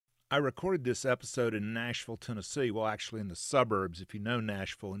I recorded this episode in Nashville, Tennessee. Well, actually in the suburbs, if you know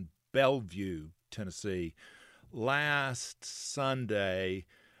Nashville, in Bellevue, Tennessee, last Sunday,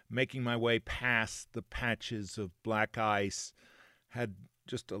 making my way past the patches of black ice. Had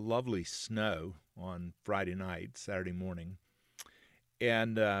just a lovely snow on Friday night, Saturday morning.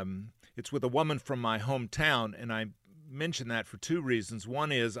 And it's with a woman from my hometown, and I mention that for two reasons.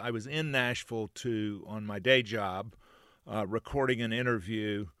 One is I was in Nashville on my day job, recording an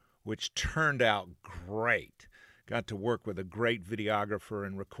interview which turned out great. Got to work with a great videographer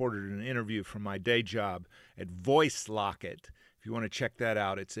and recorded an interview from my day job at VoiceLocket. If you want to check that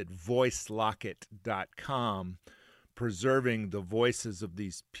out, it's at voicelocket.com, preserving the voices of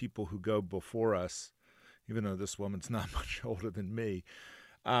these people who go before us, even though this woman's not much older than me.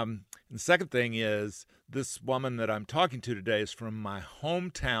 And the second thing is, this woman that I'm talking to today is from my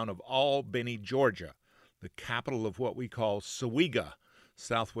hometown of Albany, Georgia, the capital of what we call Sewega,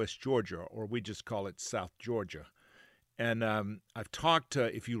 Southwest Georgia, or we just call it South Georgia. And I've talked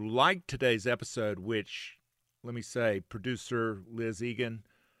to, if you liked today's episode, which, let me say, producer Liz Egan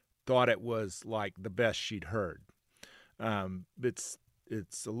thought it was like the best she'd heard. It's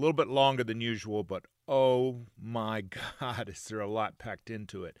a little bit longer than usual, but oh my God, is there a lot packed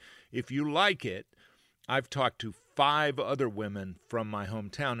into it. If you like it, I've talked to 5 other women from my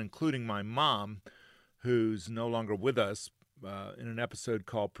hometown, including my mom, who's no longer with us, in an episode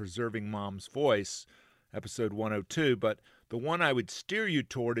called Preserving Mom's Voice, episode 102. But the one I would steer you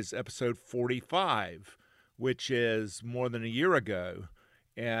toward is episode 45, which is more than a year ago,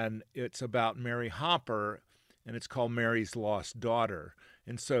 and it's about Mary Hopper, and it's called Mary's Lost Daughter.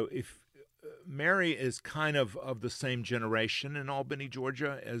 And so if Mary is kind of the same generation in Albany,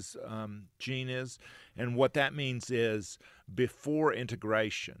 Georgia as Jean is, and what that means is before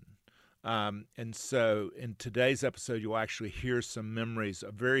integration. And so in today's episode, you'll actually hear some memories,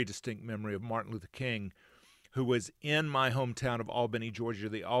 a very distinct memory of Martin Luther King, who was in my hometown of Albany, Georgia.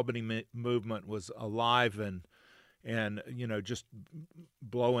 The Albany movement was alive and just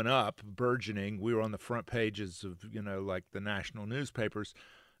blowing up, burgeoning. We were on the front pages of, like the national newspapers.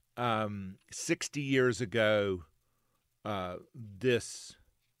 60 years ago this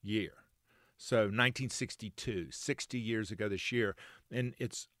year. So 1962, 60 years ago this year. And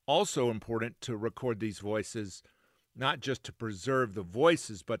it's also important to record these voices, not just to preserve the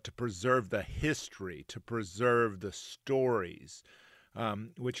voices, but to preserve the history, to preserve the stories,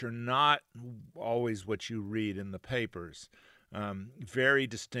 which are not always what you read in the papers. Very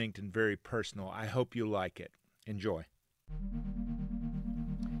distinct and very personal. I hope you like it. Enjoy.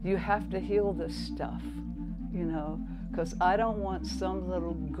 You have to heal this stuff, because I don't want some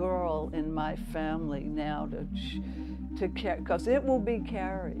little girl in my family now to carry, because it will be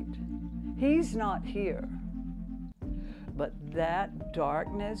carried. He's not here, but that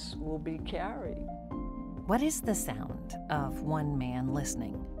darkness will be carried. What is the sound of one man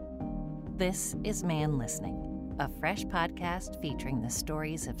listening? This is Man Listening, a fresh podcast featuring the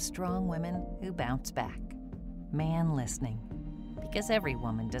stories of strong women who bounce back. Man Listening, because every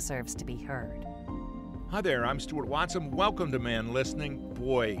woman deserves to be heard. Hi there, I'm Stuart Watson. Welcome to Man Listening.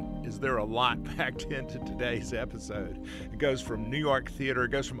 Boy, is there a lot packed into today's episode. It goes from New York theater,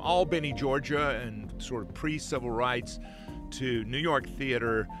 it goes from Albany, Georgia, and sort of pre-civil rights, to New York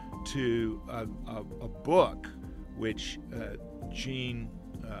theater, to a book which Jean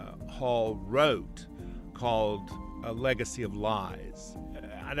Hall wrote called A Legacy of Lies.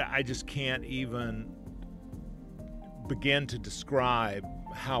 I just can't even begin to describe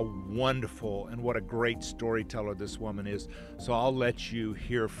how wonderful and what a great storyteller this woman is. So I'll let you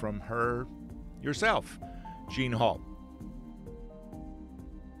hear from her yourself. Jean Hall.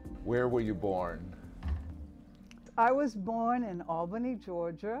 Where were you born? I was born in Albany,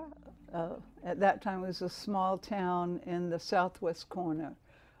 Georgia. At that time, it was a small town in the southwest corner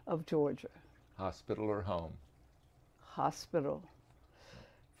of Georgia. Hospital or home? Hospital.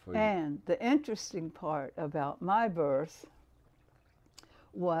 And the interesting part about my birth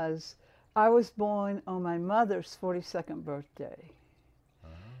was I was born on my mother's 42nd birthday.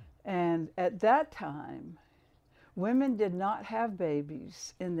 And at that time, women did not have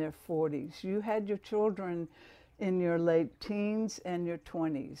babies in their 40s. You had your children in your late teens and your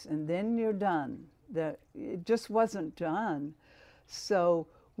 20s, and then you're done. It just wasn't done. So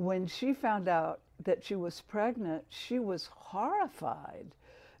when she found out that she was pregnant, she was horrified.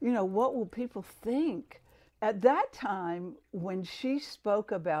 What will people think? At that time, when she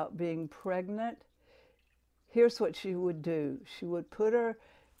spoke about being pregnant, here's what she would do. She would put her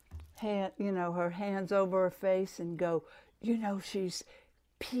her hands over her face and go, she's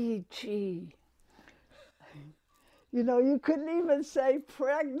PG. You know, you couldn't even say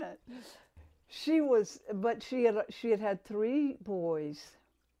pregnant. But she had had 3 boys,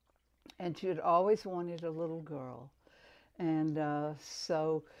 and she had always wanted a little girl. And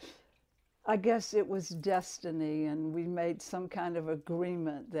so I guess it was destiny, and we made some kind of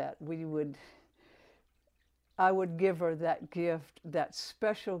agreement that I would give her that gift, that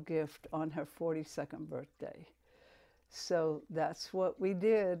special gift on her 42nd birthday. So that's what we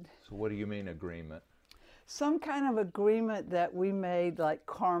did. So what do you mean agreement? Some kind of agreement that we made, like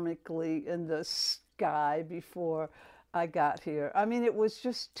karmically in the sky before I got here. I mean, it was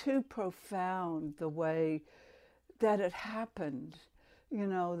just too profound the way that it happened. You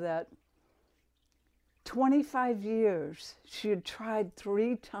know, that 25 years she had tried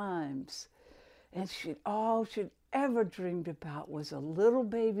 3 times, and all she'd ever dreamed about was a little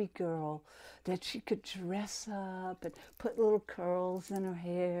baby girl that she could dress up and put little curls in her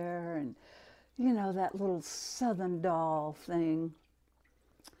hair, and you know, that little Southern doll thing.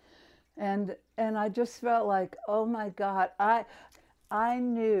 And I just felt like, oh my God, I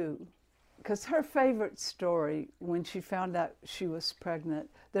knew, because her favorite story, when she found out she was pregnant,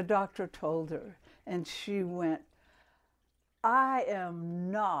 the doctor told her, and she went, I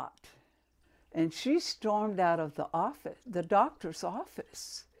am not. And she stormed out of the office, the doctor's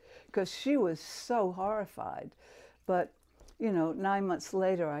office, because she was so horrified. But you know, 9 months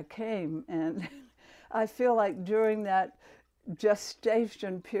later I came, and I feel like during that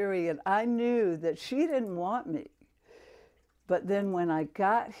gestation period, I knew that she didn't want me. But then when I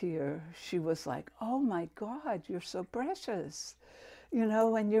got here, she was like, oh my God, you're so precious. You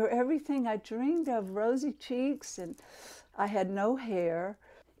know, and you're everything I dreamed of, rosy cheeks, and I had no hair.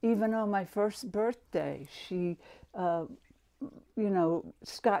 Even on my first birthday, she, you know,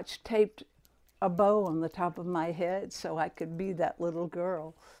 scotch taped a bow on the top of my head so I could be that little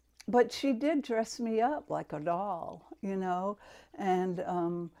girl. But she did dress me up like a doll, you know, and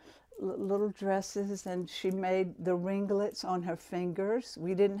little dresses, and she made the ringlets on her fingers.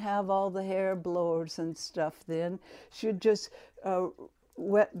 We didn't have all the hair blowers and stuff then. She'd just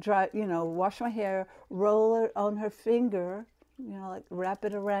wash my hair, roll it on her finger, you know, like wrap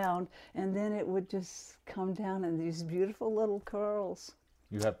it around, and then it would just come down in these beautiful little curls.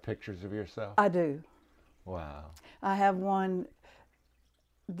 You have pictures of yourself? I do. Wow. I have one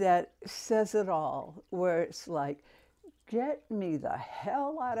that says it all, where it's like, get me the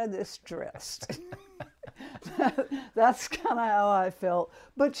hell out of this dress. That's kind of how I felt.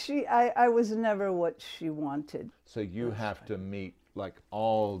 But I was never what she wanted. So you have to meet, like,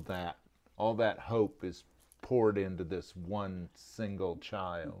 all that hope is poured into this one single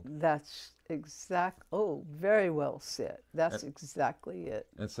child. That's very well said. That's exactly it.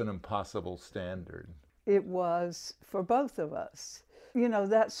 It's an impossible standard. It was for both of us. You know,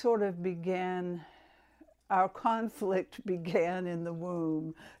 that sort of began, our conflict began in the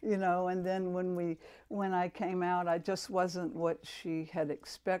womb, you know, and then when I came out, I just wasn't what she had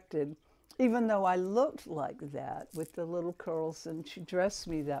expected. Even though I looked like that with the little curls, and she dressed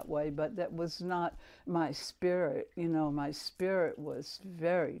me that way, but that was not my spirit. You know, my spirit was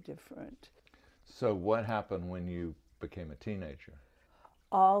very different. So what happened when you became a teenager?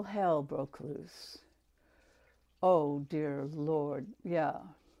 All hell broke loose. Oh, dear Lord, yeah.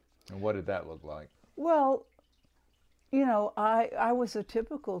 And what did that look like? Well, you know, I was a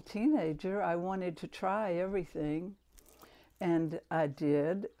typical teenager. I wanted to try everything, and I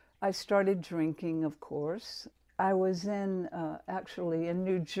did. I started drinking, of course. I was actually in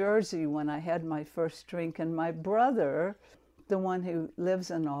New Jersey when I had my first drink, and my brother, the one who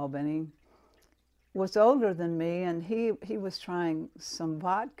lives in Albany, was older than me, and he was trying some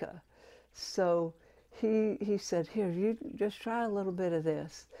vodka. So he said, here, you just try a little bit of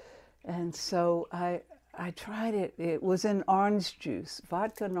this. And so I tried it. It was in orange juice,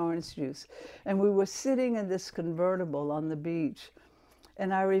 vodka and orange juice. And we were sitting in this convertible on the beach.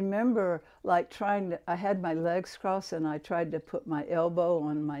 And I remember like I had my legs crossed, and I tried to put my elbow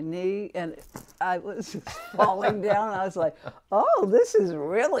on my knee, and I was falling down. I was like, oh, this is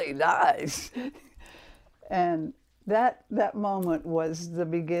really nice. And that moment was the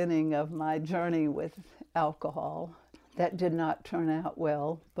beginning of my journey with alcohol. That did not turn out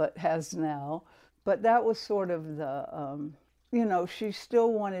well, but has now. But that was sort of the, you know, she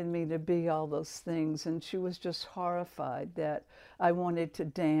still wanted me to be all those things, and she was just horrified that I wanted to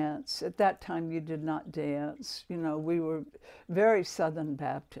dance. At that time, you did not dance. You know, we were very Southern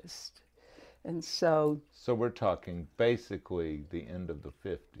Baptist. And so... So we're talking basically the end of the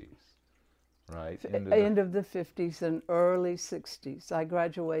 50s, right? End of the 50s and early 60s. I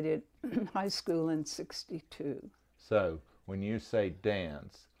graduated high school in 62. So when you say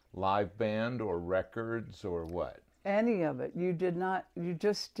dance, live band or records or what? Any of it. You did not, you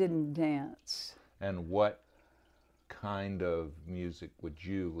just didn't dance. And what kind of music would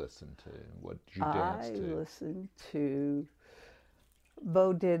you listen to? What did you dance I to? listened to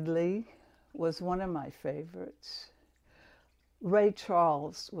Bo Diddley was one of my favorites. Ray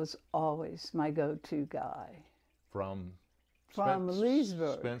Charles was always my go-to guy. From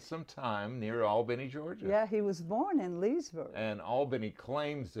Leesburg. Spent some time near Albany, Georgia. Yeah, he was born in Leesburg. And Albany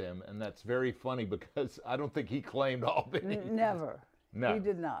claims him, and that's very funny because I don't think he claimed Albany. Never. No. He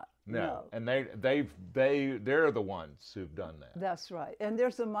did not. No. And they're the ones who've done that. That's right. And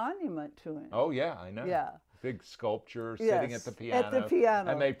there's a monument to him. Oh yeah, I know. Yeah. Big sculpture sitting at the piano. At the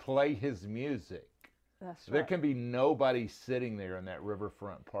piano. And they play his music. That's right. There can be nobody sitting there in that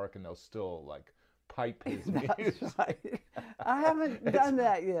riverfront park and they'll still like pipe his music. That's right. I haven't done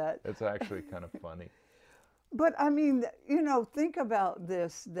that yet. It's actually kind of funny. But I mean, think about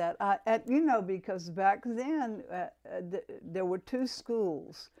this, that because back then there were two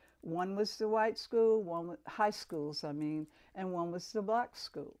schools. One was the white school, high schools, and one was the black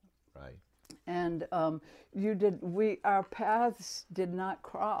school. Right. And our paths did not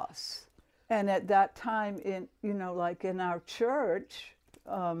cross. And at that time, in our church.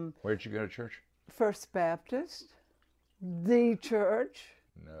 Where'd you go to church? First Baptist, the church.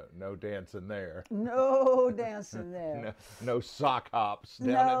 No dancing there. No dancing there. No sock hops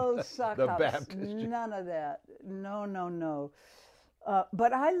down at the Baptist church. None of that. No.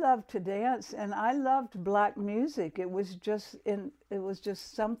 But I loved to dance, and I loved black music. It was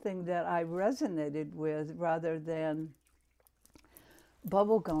just something that I resonated with rather than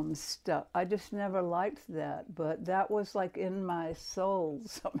bubblegum stuff. I just never liked that, but that was like in my soul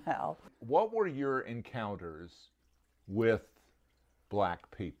somehow. What were your encounters with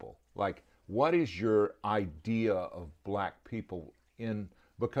black people? Like, what is your idea of black people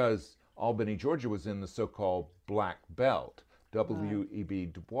because Albany, Georgia was in the so-called Black Belt. W.E.B.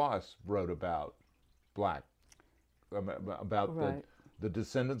 Du Bois wrote about Right. the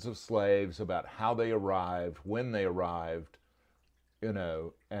descendants of slaves, about how they arrived, when they arrived, and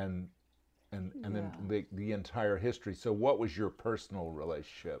then the entire history. So what was your personal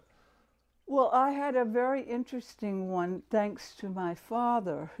relationship? Well, I had a very interesting one thanks to my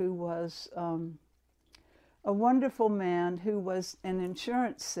father, who was a wonderful man who was an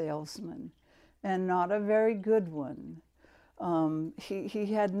insurance salesman and not a very good one. He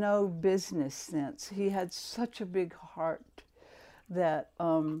had no business sense. He had such a big heart that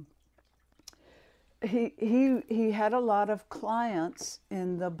he had a lot of clients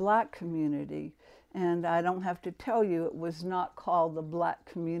in the black community. And I don't have to tell you, it was not called the black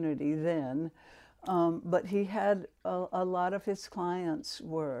community then. But he had a lot of his clients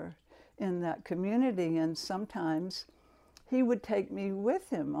were in that community. And sometimes he would take me with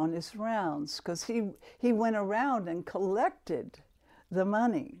him on his rounds because he went around and collected the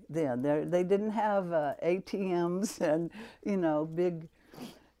money then. They didn't have ATMs and, big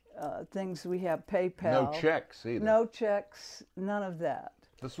things we have, PayPal. No checks either. No checks, none of that.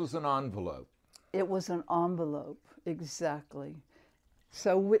 This was an envelope. It was an envelope, exactly.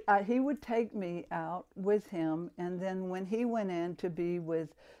 So he would take me out with him, and then when he went in to be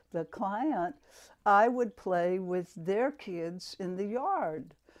with the client, I would play with their kids in the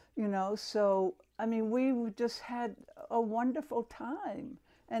yard, So, we just had a wonderful time.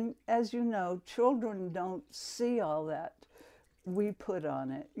 And as you know, children don't see all that we put on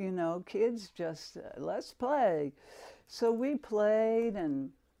it, Kids just, let's play. So we played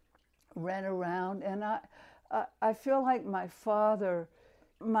and ran around, and I feel like my father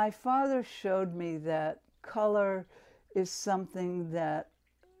showed me that color is something that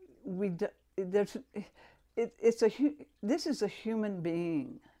this is a human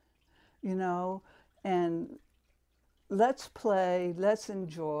being, and let's play, let's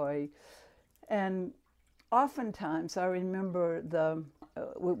enjoy. And oftentimes I remember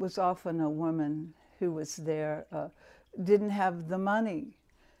it was often a woman who was there, didn't have the money.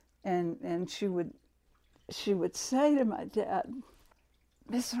 And she would say to my dad,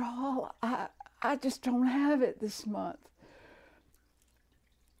 "Mr. Hall, I just don't have it this month."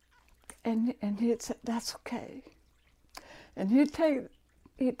 And he'd say, "That's okay." And he'd take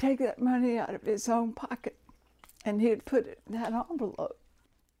that money out of his own pocket and he'd put it in that envelope.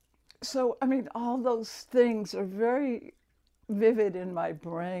 So, all those things are very vivid in my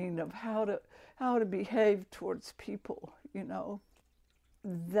brain of how to behave towards people,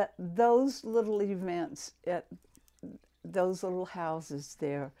 That those little events at those little houses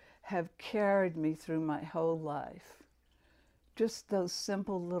there have carried me through my whole life. Just those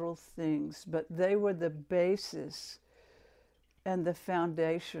simple little things, but they were the basis and the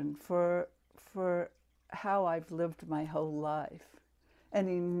foundation for how I've lived my whole life. And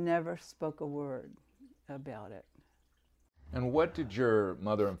he never spoke a word about it. And what did your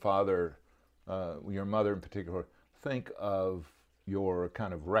mother and father, your mother in particular, think of your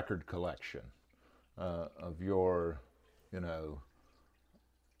kind of record collection, of your,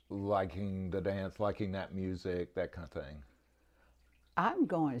 liking the dance, liking that music, that kind of thing? I'm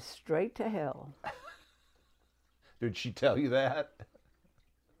going straight to hell. Did she tell you that?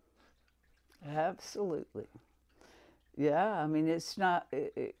 Absolutely. Yeah, I mean, it's not...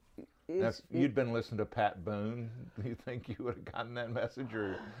 If you'd been listening to Pat Boone, do you think you would have gotten that message?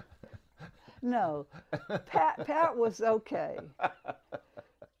 Or No, Pat was okay.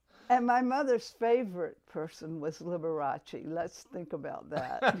 And my mother's favorite person was Liberace. Let's think about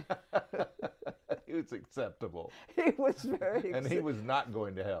that. He was acceptable. He was very And he was not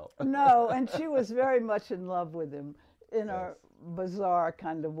going to hell. No, and she was very much in love with him in a bizarre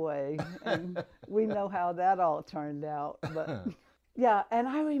kind of way. And we know how that all turned out. But yeah, and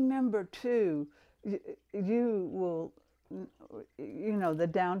I remember too, you will, the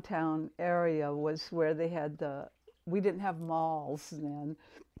downtown area was where they had we didn't have malls then.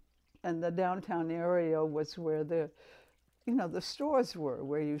 And the downtown area was where the stores were,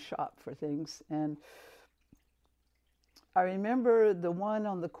 where you shop for things. And I remember the one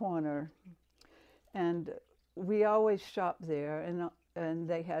on the corner, and we always shopped there, and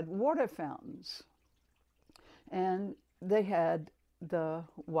they had water fountains. And they had the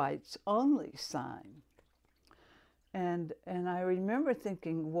whites only sign. And I remember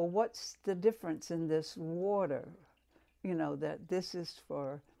thinking, well, what's the difference in this water? That this is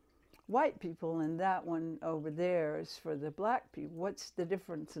for white people and that one over there is for the black people. What's the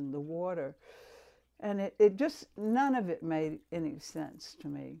difference in the water? And it just, none of it made any sense to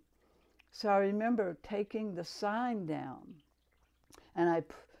me. So I remember taking the sign down, and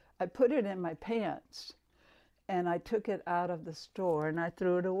I put it in my pants, and I took it out of the store and I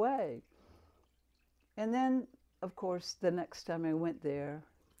threw it away. And then, of course, the next time I went there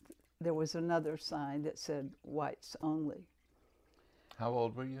was another sign that said whites only. How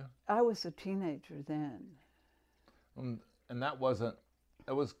old were you? I was a teenager then. And that was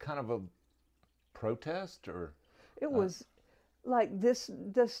kind of a protest, or? It was like, this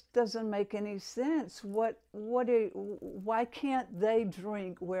doesn't make any sense. Why can't they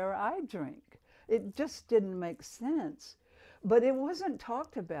drink where I drink? It just didn't make sense. But it wasn't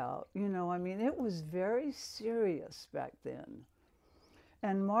talked about, I mean, it was very serious back then.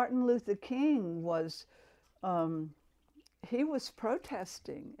 And Martin Luther King was, he was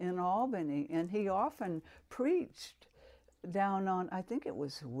protesting in Albany, and he often preached down on, I think it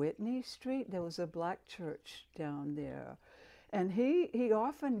was Whitney Street. There was a black church down there. And he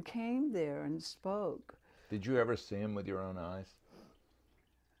often came there and spoke. Did you ever see him with your own eyes?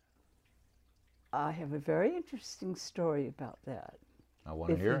 I have a very interesting story about that. I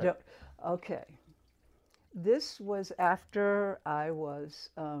want to hear it. Okay. This was after I was,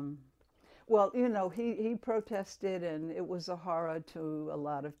 he protested, and it was a horror to a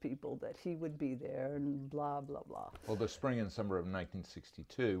lot of people that he would be there and blah, blah, blah. Well, the spring and summer of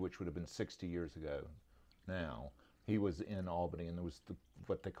 1962, which would have been 60 years ago now, he was in Albany, and there was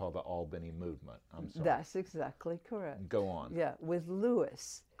what they call the Albany movement. I'm sorry. That's exactly correct. Go on. Yeah, with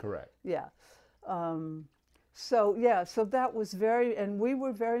Lewis. Correct. Yeah. So that was and we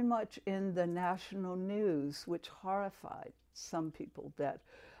were very much in the national news, which horrified some people that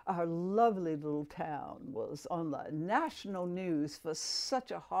our lovely little town was on the national news for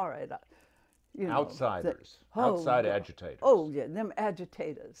such a horrid, outsiders, outside agitators. Oh, yeah, them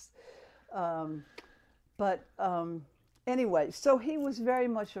agitators. Anyway, so he was very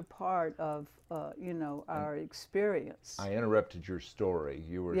much a part of, our experience. I interrupted your story.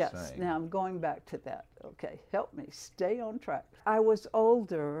 You were saying. Yes, now I'm going back to that. Okay, help me stay on track. I was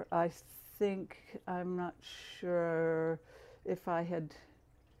older. I think, I'm not sure if I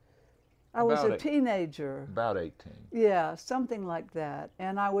was a teenager. About 18. Yeah, something like that.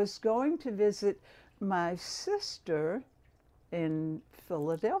 And I was going to visit my sister in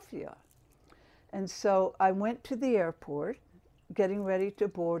Philadelphia. And so I went to the airport, getting ready to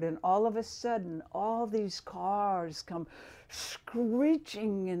board, and all of a sudden, all these cars come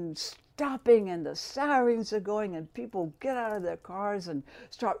screeching and stopping, and the sirens are going, and people get out of their cars and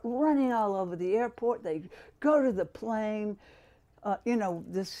start running all over the airport. They go to the plane.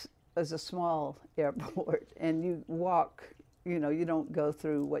 This is a small airport, and you walk, you don't go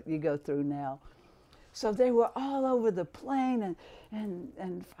through what you go through now. So they were all over the plane,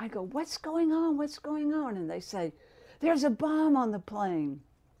 and I go, what's going on? What's going on? And they say, there's a bomb on the plane.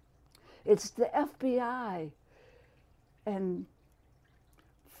 It's the FBI. And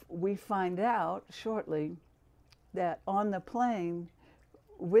we find out shortly that on the plane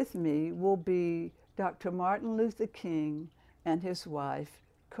with me will be Dr. Martin Luther King and his wife,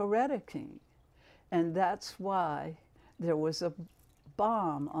 Coretta King. And that's why there was a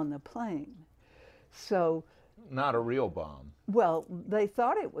bomb on the plane. So, not a real bomb. well, they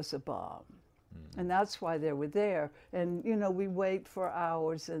thought it was a bomb. And that's why they were there. And, you know, we wait for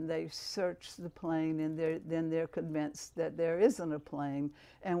hours and they search the plane and then they're convinced that there isn't a plane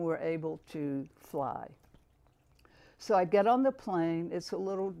and we're able to fly. So I get on the plane. It's a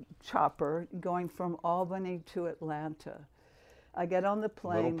little chopper going from Albany to Atlanta. I get on the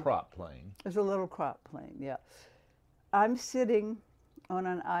plane. Little prop plane. It's a little prop plane, yeah. I'm sitting on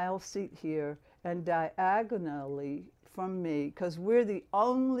an aisle seat here, and diagonally from me, because we're the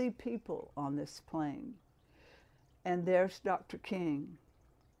only people on this plane, and there's Dr. King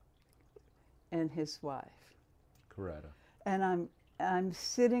and his wife. Coretta. And I'm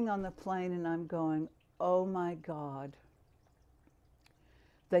sitting on the plane and I'm going, oh my God.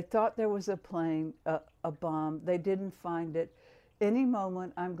 They thought there was a plane, a bomb. They didn't find it. Any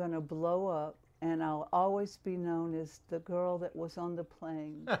moment I'm going to blow up, and I'll always be known as the girl that was on the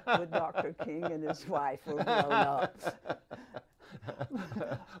plane with Dr. King and his wife were blown up.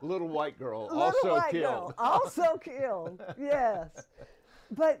 Little white girl, Little also white killed. girl, also killed, yes.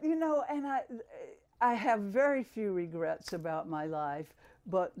 But, you know, and I have very few regrets about my life,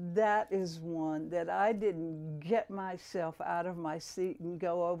 but that is one that I didn't get myself out of my seat and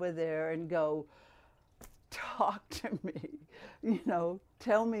go over there and go, talk to me, you know,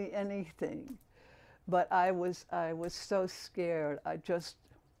 tell me anything. But I was so scared.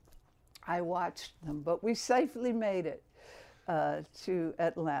 I watched them, but we safely made it to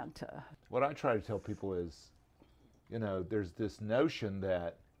Atlanta. What I try to tell people is, you know, there's this notion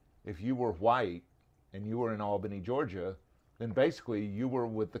that if you were white and you were in Albany, Georgia, then basically you were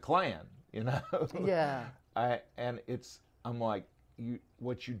with the Klan, you know? Yeah. I'm like,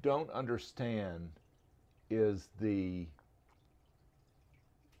 what you don't understand is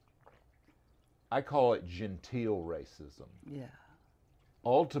I call it genteel racism. Yeah.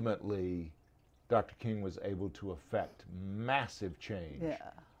 Ultimately, Dr. King was able to effect massive change,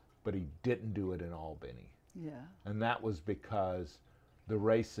 Yeah. but he didn't do it in Albany. Yeah. And that was because the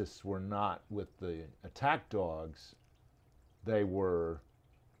racists were not with the attack dogs. They were,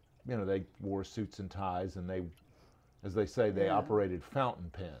 you know, they wore suits and ties, and they, as they say, they Yeah. operated fountain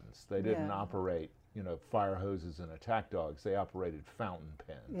pens. They didn't Yeah. operate, you know, fire hoses and attack dogs. They operated fountain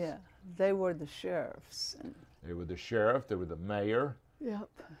pens. Yeah. They were the sheriffs. They were the sheriff, they were the mayor. Yep.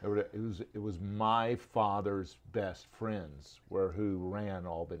 It was my father's best friends who ran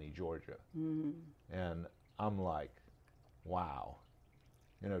Albany, Georgia. Mm-hmm. And I'm like, wow.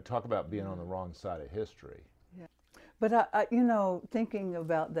 You know, talk about being on the wrong side of history. Yeah. But I you know, thinking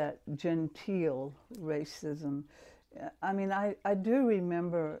about that genteel racism, I mean, I do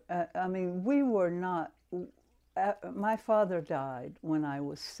remember, I mean, we were not, my father died when I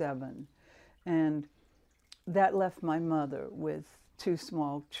was 7, and that left my mother with 2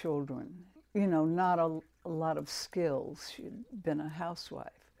 small children. You know, not a lot of skills. She'd been a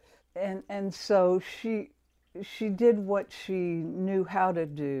housewife. And so she did what she knew how to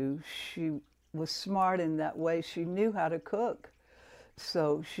do. She was smart in that way. She knew how to cook.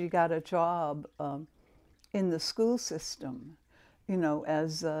 So she got a job in the school system, you know,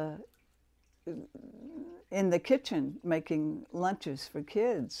 as in the kitchen making lunches for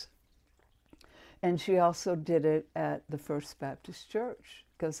kids. And she also did it at the First Baptist Church,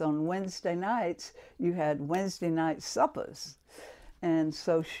 because on Wednesday nights you had Wednesday night suppers. And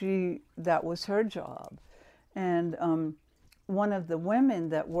so that was her job. And one of the women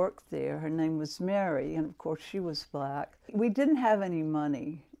that worked there, her name was Mary, and of course she was black. We didn't have any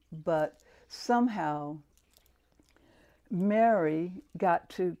money, but somehow Mary got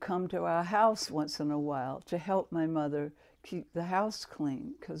to come to our house once in a while to help my mother keep the house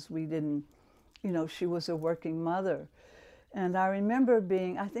clean, because we didn't, you know, she was a working mother. And I remember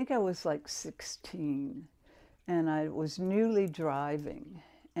I think I was like 16, and I was newly driving.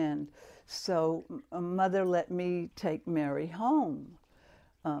 And so Mother let me take Mary home.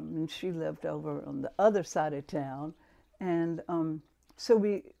 And she lived over on the other side of town. And so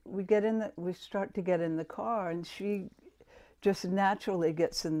we start to get in the car, and she just naturally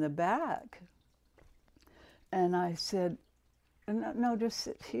gets in the back. And I said, no, just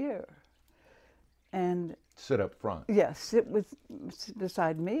sit here. And sit up front. yes, sit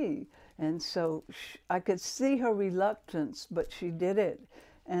beside me. And so I could see her reluctance, but she did it.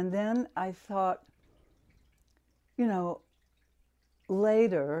 And then I thought, you know,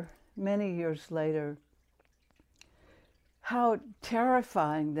 later, many years later, how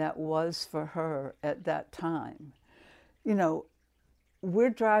terrifying that was for her at that time. You know,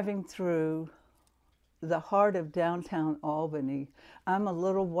 we're driving through the heart of downtown Albany. I'm a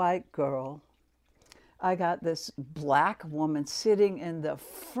little white girl. I got this black woman sitting in the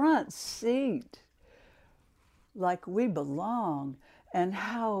front seat like we belong, and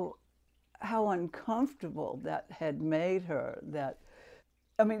how uncomfortable that had made her. That,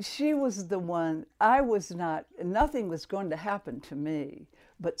 I mean, she was the one. I was not, nothing was going to happen to me,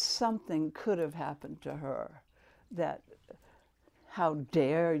 but something could have happened to her. That, how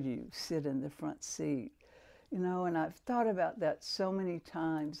dare you sit in the front seat? You know, and I've thought about that so many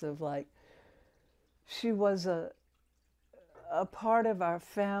times, of like, she was a part of our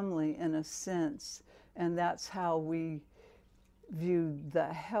family in a sense, and that's how we viewed the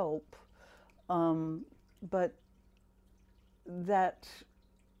help. But that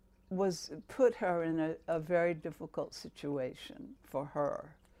was put her in a very difficult situation for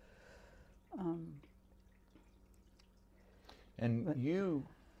her. And you,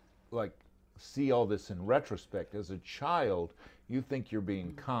 like, see all this in retrospect. As a child, you think you're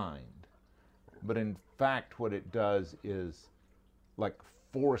being kind, but in fact what it does is, like,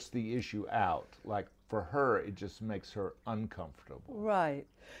 force the issue out. Like, for her, it just makes her uncomfortable. Right.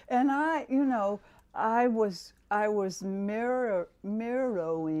 And I was mirroring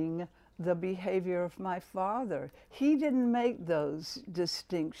the behavior of my father. He didn't make those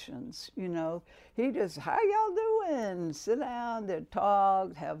distinctions, you know. He just, how y'all doing? Sit down, they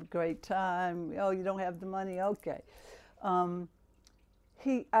talk, have a great time. Oh, you don't have the money? Okay. I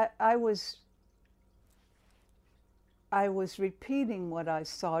was repeating what I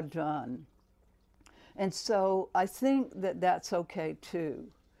saw done. And so I think that that's okay too,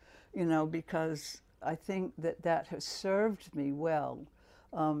 you know, because I think that that has served me well.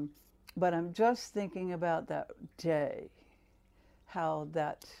 But I'm just thinking about that day, how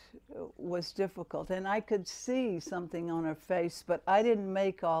that was difficult. And I could see something on her face, but I didn't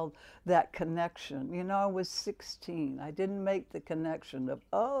make all that connection. You know, I was 16. I didn't make the connection of,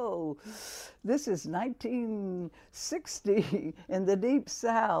 oh, this is 1960 in the Deep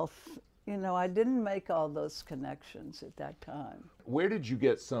South. You know, I didn't make all those connections at that time. Where did you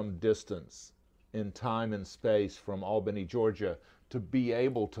get some distance in time and space from Albany, Georgia, to be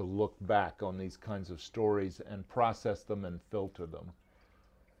able to look back on these kinds of stories and process them and filter them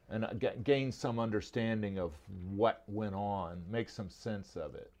and gain some understanding of what went on, make some sense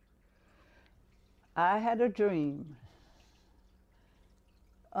of it? I had a dream,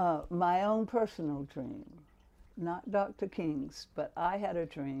 my own personal dream, not Dr. King's, but I had a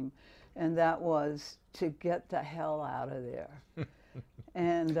dream, and that was to get the hell out of there.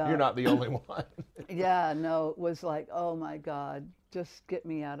 And you're not the only one. Yeah, no, it was like, oh my God, just get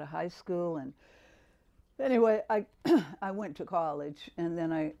me out of high school. And anyway, I went to college, and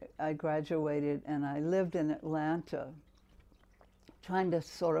then I graduated, and I lived in Atlanta, trying to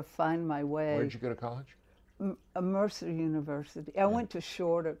sort of find my way. Where did you go to college? Mercer University. I went to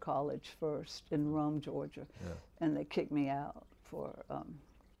Shorter College first in Rome, Georgia, and they kicked me out for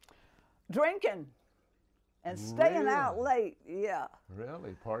drinking and staying out late. Yeah.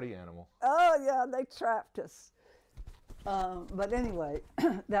 Really? Party animal. Oh yeah, they trapped us. But anyway,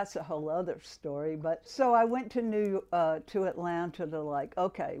 that's a whole other story. But so I went to Atlanta to, like,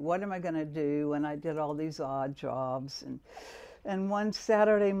 okay, what am I going to do? And I did all these odd jobs, and one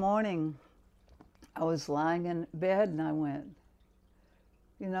Saturday morning, I was lying in bed and I went,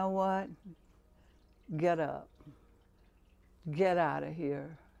 you know what? Get up, get out of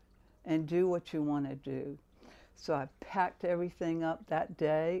here, and do what you want to do. So I packed everything up that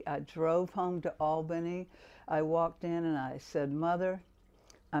day. I drove home to Albany. I walked in and I said, Mother,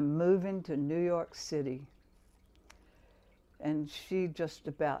 I'm moving to New York City. And she just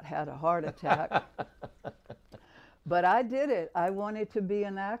about had a heart attack. But I did it. I wanted to be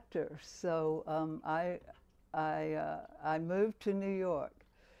an actor. So I moved to New York.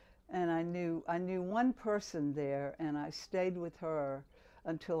 And I knew one person there, and I stayed with her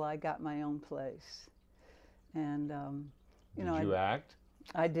until I got my own place. And you know, did you act?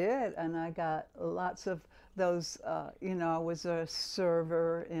 I did, and I got lots of those. You know, I was a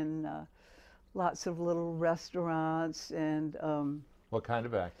server in lots of little restaurants, and what kind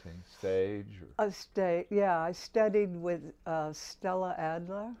of acting? Stage? Or? Yeah, I studied with Stella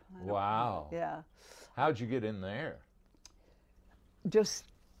Adler. Wow. Yeah. How'd you get in there? Just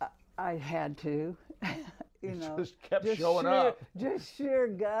I had to. You know, just kept showing up. Just sheer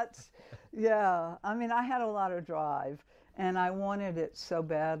guts. Yeah, I mean, I had a lot of drive, and I wanted it so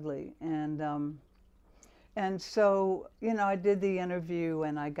badly. And And so, you know, I did the interview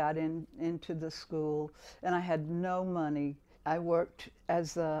and I got into the school, and I had no money. I worked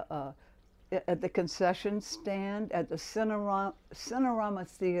as at the concession stand at the Cinerama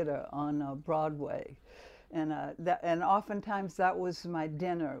Theater on Broadway. And oftentimes that was my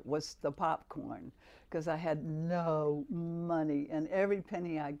dinner, was the popcorn, because I had no money, and every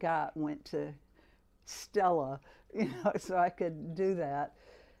penny I got went to Stella, you know, so I could do that.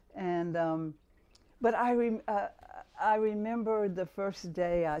 And but I remember the first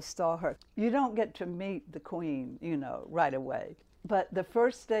day I saw her. You don't get to meet the Queen, you know, right away. But the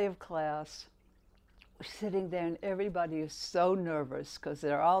first day of class, we're sitting there and everybody is so nervous because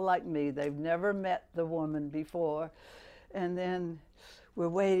they're all like me. They've never met the woman before. And then we're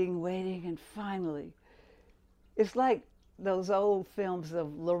waiting, and finally, it's like those old films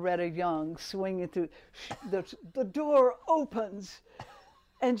of Loretta Young swinging through. The door opens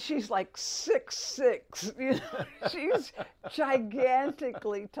and she's like 6'6", you know, she's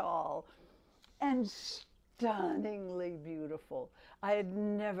gigantically tall and stunningly beautiful. I had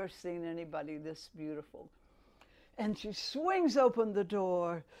never seen anybody this beautiful. And she swings open the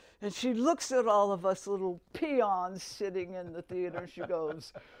door and she looks at all of us little peons sitting in the theater and she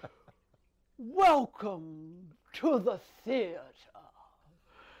goes, "Welcome to the theater."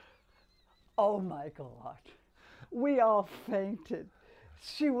 Oh my God. We all fainted.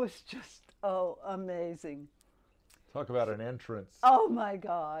 She was just, oh, amazing. Talk about an entrance. Oh my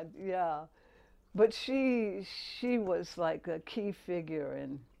God, yeah. But she was like a key figure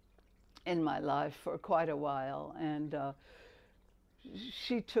in my life for quite a while, and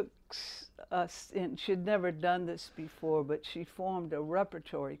she took us in. She'd never done this before, but she formed a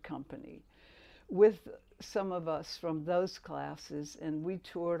repertory company with some of us from those classes, and we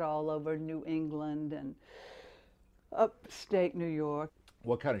toured all over New England and upstate New York.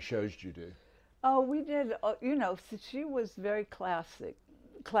 What kind of shows did you do? Oh, we did, you know, she was very classic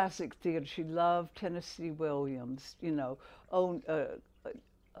theater. She loved Tennessee Williams, you know,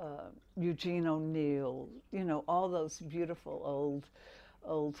 Eugene O'Neill, you know, all those beautiful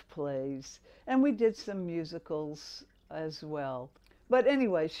old plays. And we did some musicals as well. But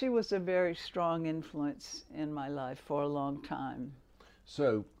anyway, she was a very strong influence in my life for a long time.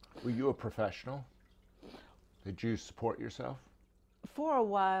 So, were you a professional? Did you support yourself? For a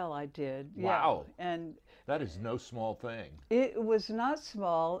while I did. Wow. Yeah. And that is no small thing. it was not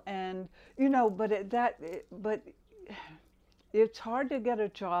small, and you know, but it's hard to get a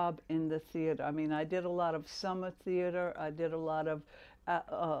job in the theater. I mean, I did a lot of summer theater, I did a lot of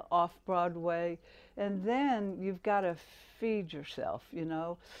off-Broadway, and then you've got to feed yourself, you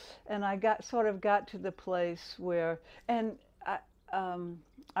know. And I got to the place where, and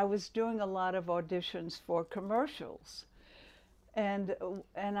I was doing a lot of auditions for commercials. And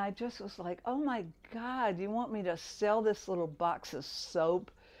I just was like, oh my God, you want me to sell this little box of soap?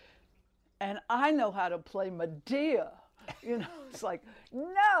 And I know how to play Medea. You know, it's like,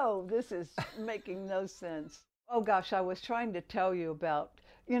 no, this is making no sense. Oh gosh, I was trying to tell you about,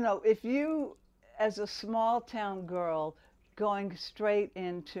 you know, if you, as a small town girl going straight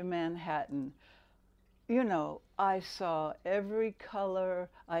into Manhattan, you know, I saw every color,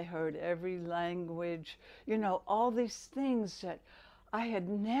 I heard every language, you know, all these things that I had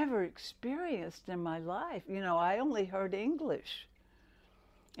never experienced in my life. You know, I only heard English.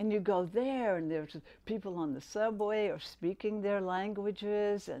 And you go there, and there's people on the subway are speaking their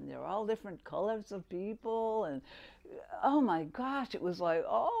languages, and they're all different colors of people, and oh my gosh, it was like,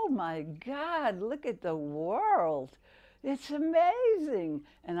 oh my God, look at the world. It's amazing.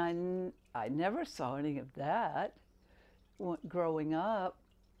 And I never saw any of that growing up.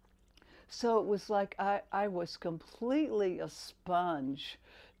 So it was like I was completely a sponge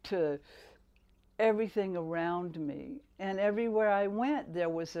to everything around me. And everywhere I went, there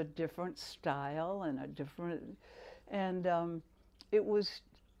was a different style and a different, and it was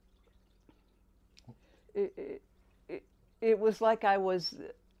like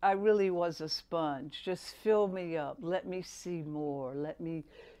I really was a sponge. Just fill me up, let me see more, let me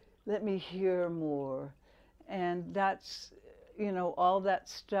hear more. And that's, you know, all that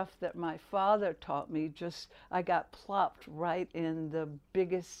stuff that my father taught me, I got plopped right in the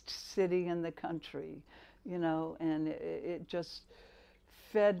biggest city in the country, you know, and it just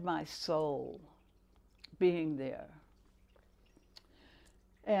fed my soul being there.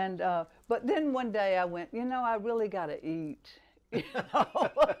 And, but then one day I went, you know, I really got to eat. You know,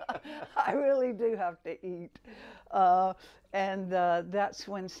 I really do have to eat. And that's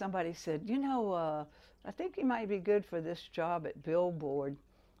when somebody said, you know, I think you might be good for this job at Billboard.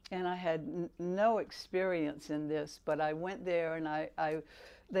 And I had no experience in this, but I went there and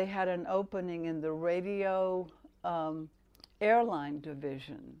they had an opening in the radio airline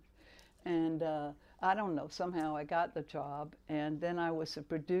division. And I don't know, somehow I got the job. And then I was a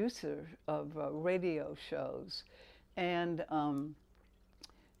producer of radio shows and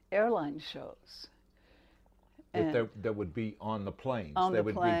airline shows. That would be on the planes. On they the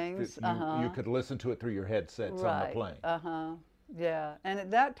would planes, be, you could listen to it through your headsets on the plane. Yeah, and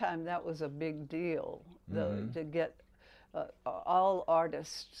at that time that was a big deal, to get all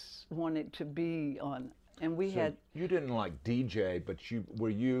artists wanted to be on, and we had. You didn't like DJ, but you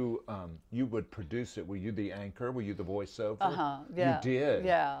would produce it. Were you the anchor? Were you the voiceover? Yeah. You did.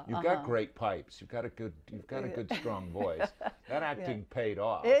 Yeah. You've got great pipes. You've got a good strong voice. That acting paid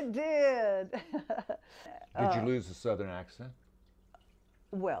off. It did. Did you lose the Southern accent?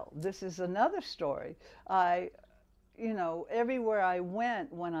 Well, this is another story. You know, everywhere I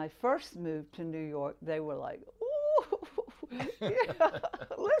went when I first moved to New York, they were like, "Ooh, yeah,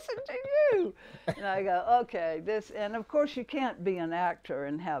 listen to you." And I go, "Okay, this," and of course you can't be an actor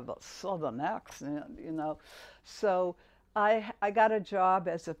and have a Southern accent, you know. So I got a job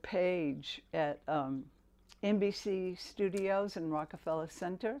as a page at NBC Studios in Rockefeller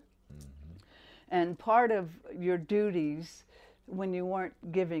Center. And part of your duties, when you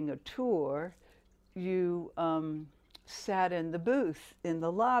weren't giving a tour, you sat in the booth in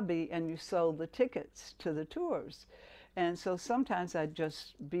the lobby and you sold the tickets to the tours. And so sometimes I'd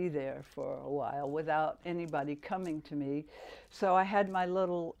just be there for a while without anybody coming to me. So I had my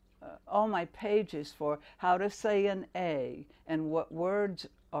little, all my pages for how to say an A and what words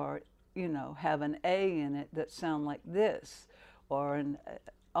are, you know, have an A in it that sound like this, or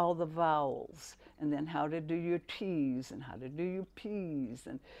all the vowels, and then how to do your T's and how to do your P's.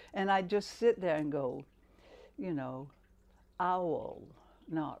 And I just sit there and go, you know, owl,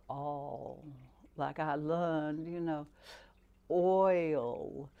 not all, like I learned, you know,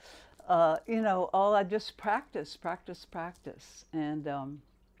 oil, you know, all I just practice. And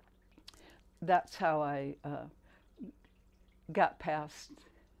that's how I got past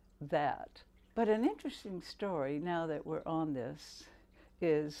that. But an interesting story, now that we're on this,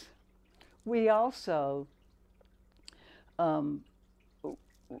 is we also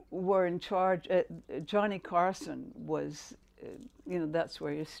were in charge. Johnny Carson was, you know, that's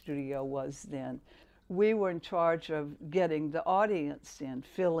where his studio was then. We were in charge of getting the audience in,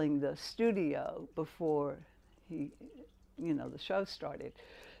 filling the studio before he, you know, the show started.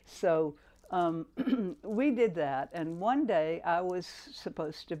 So we did that, and one day I was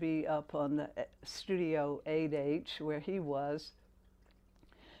supposed to be up on the Studio 8H where he was.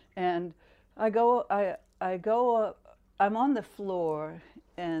 And I'm on the floor,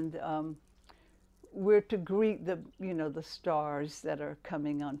 and we're to greet the, you know, the stars that are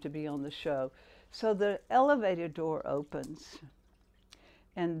coming on to be on the show. So the elevator door opens,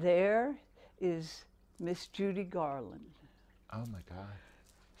 and there is Miss Judy Garland. Oh my God.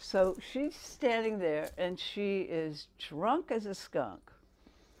 So she's standing there, and she is drunk as a skunk,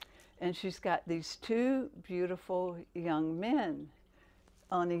 and she's got these two beautiful young men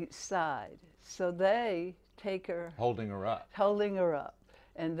on each side. So they take her. Holding her up.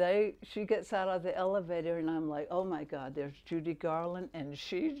 And she gets out of the elevator, and I'm like, oh my God, there's Judy Garland, and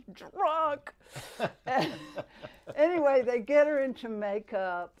she's drunk. Anyway, they get her into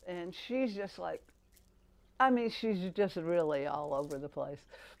makeup, and she's just like, I mean, she's just really all over the place.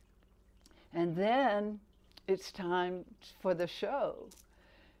 And then it's time for the show,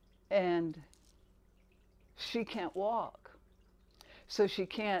 and she can't walk. So she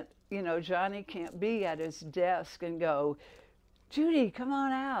can't, you know, Johnny can't be at his desk and go, Judy, come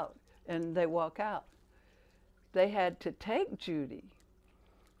on out. And they walk out. They had to take Judy.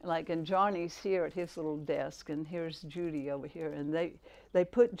 And Johnny's here at his little desk, and here's Judy over here. And they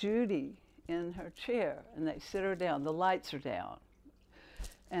put Judy in her chair, and they sit her down. The lights are down.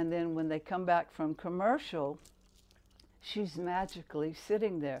 And then when they come back from commercial, she's magically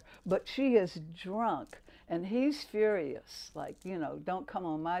sitting there. But she is drunk. And he's furious, like, you know, don't come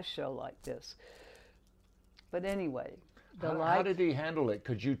on my show like this. But anyway, how did he handle it?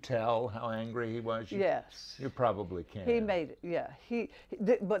 Could you tell how angry he was? Yes. You probably can. He made it, yeah.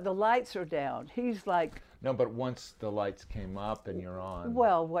 But the lights are down. He's like... No, but once the lights came up and you're on...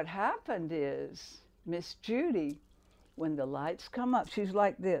 Well, what happened is, Miss Judy, when the lights come up, she's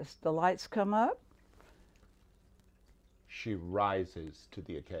like this. The lights come up. She rises to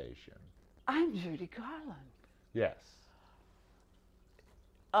the occasion. I'm Judy Garland. Yes.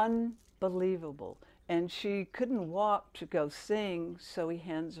 Unbelievable. And she couldn't walk to go sing, so he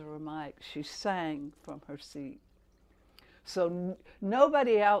hands her a mic. She sang from her seat. So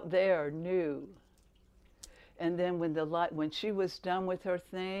nobody out there knew. And then when she was done with her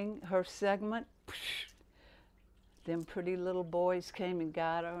her segment, them pretty little boys came and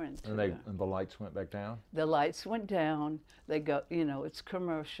got her, and the lights went back down. the lights went down. They go, it's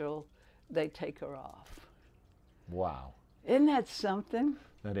commercial. They take her off. Wow. Isn't that something?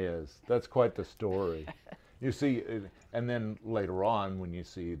 That is. That's quite the story. You see, and then later on, when you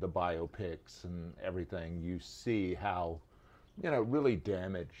see the biopics and everything, you see how, really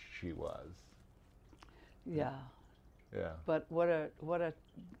damaged she was. Yeah. Yeah. But what a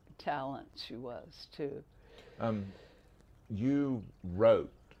talent she was too. You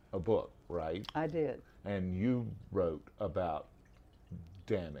wrote a book, right? I did. And you wrote about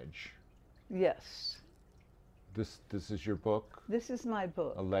damage. Yes. This is your book? This is my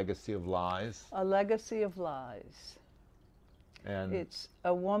book. A Legacy of Lies? A Legacy of Lies. And it's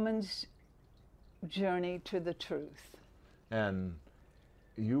a woman's journey to the truth. And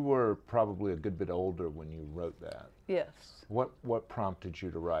you were probably a good bit older when you wrote that. Yes. What prompted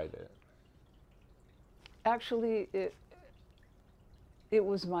you to write it? Actually, it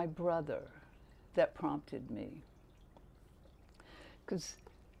was my brother that prompted me. Because,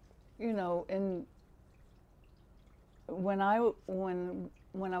 when I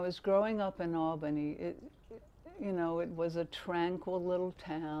was growing up in Albany, it was a tranquil little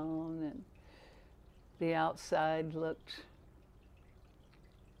town, and the outside looked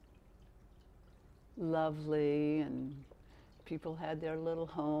lovely, and people had their little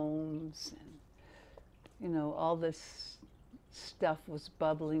homes, and all this stuff was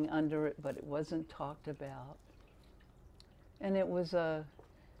bubbling under it, but it wasn't talked about. And it was a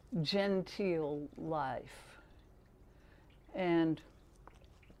genteel life. And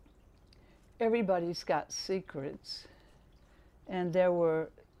everybody's got secrets, and there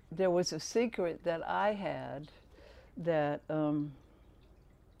was a secret that I had that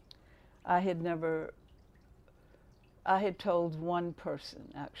I had told one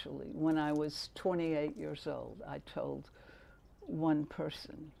person, actually. When I was 28 years old, I told one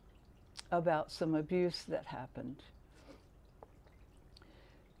person about some abuse that happened.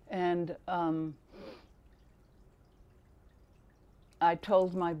 And I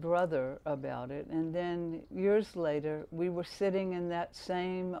told my brother about it, and then years later, we were sitting in that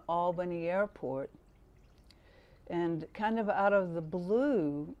same Albany airport, and kind of out of the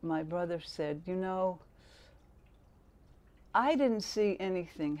blue, my brother said, I didn't see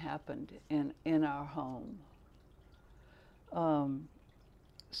anything happen in our home.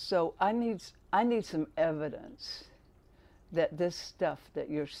 So I need some evidence that this stuff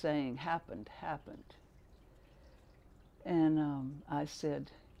that you're saying happened. And I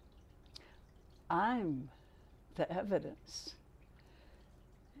said, I'm the evidence.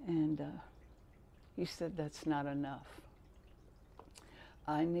 And he said, that's not enough.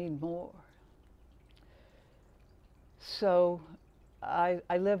 I need more. So I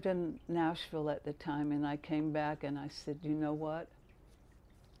lived in Nashville at the time, and I came back and I said, you know what?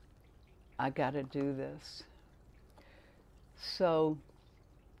 I got to do this. So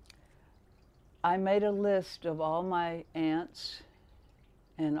I made a list of all my aunts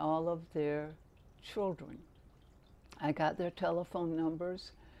and all of their children. I got their telephone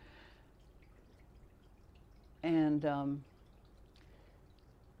numbers, and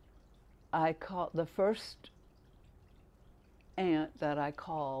I called. The first aunt that I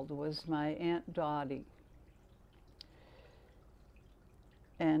called was my Aunt Dottie.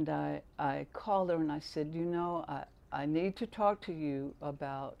 And I called her and I said, I need to talk to you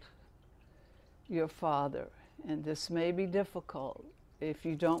about your father, and this may be difficult. If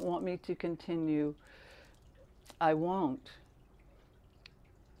you don't want me to continue, I won't.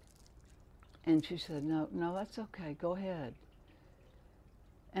 And she said, no, that's okay, go ahead.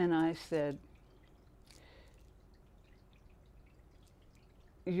 And I said,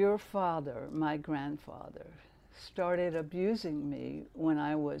 your father, my grandfather, started abusing me when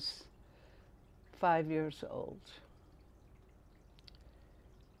I was 5 years old.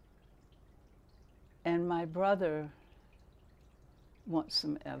 And my brother wants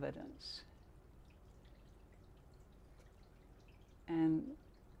some evidence. And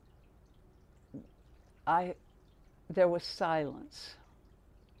there was silence.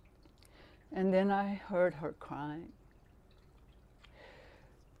 And then I heard her crying.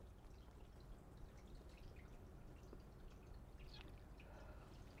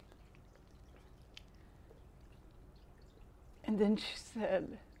 And then she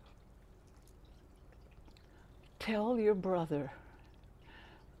said, tell your brother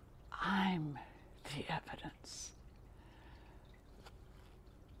I'm the evidence.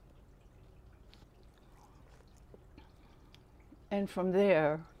 And from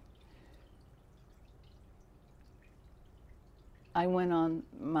there, I went on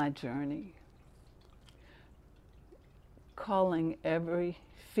my journey, calling every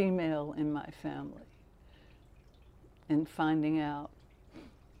female in my family and finding out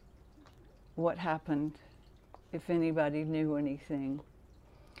what happened, if anybody knew anything.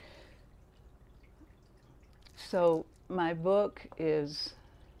 So my book is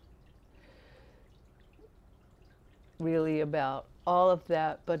really about all of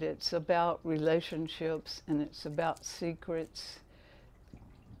that, but it's about relationships and it's about secrets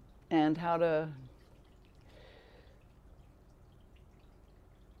and how to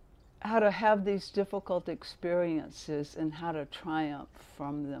have these difficult experiences and how to triumph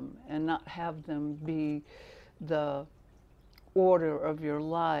from them and not have them be the order of your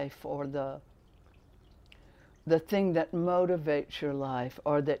life or the thing that motivates your life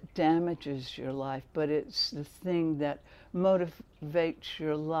or that damages your life, but it's the thing that motivates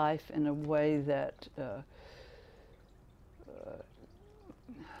your life in a way that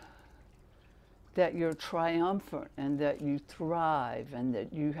that you're triumphant and that you thrive and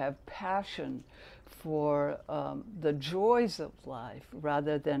that you have passion for the joys of life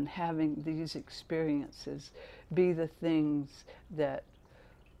rather than having these experiences be the things that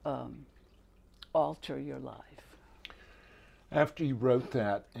alter your life. After you wrote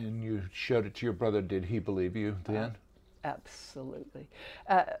that and you showed it to your brother, did he believe you then? Absolutely.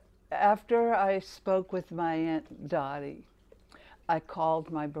 After I spoke with my Aunt Dottie, I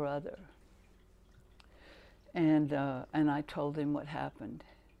called my brother and I told him what happened.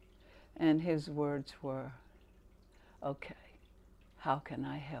 And his words were, okay, how can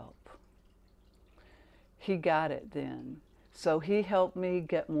I help? He got it then. So he helped me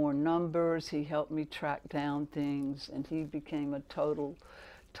get more numbers, he helped me track down things, and he became a total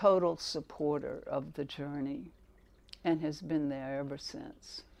supporter of the journey and has been there ever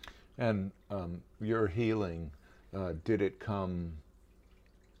since. And your healing, did it come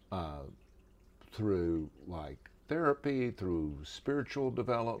through like therapy, through spiritual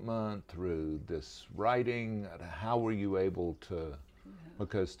development, through this writing? How were you able to,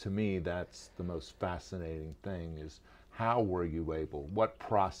 because to me that's the most fascinating thing, is how were you able, what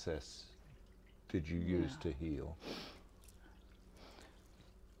process did you use to heal?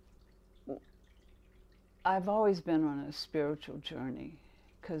 I've always been on a spiritual journey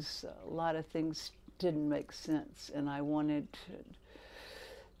because a lot of things didn't make sense and I wanted to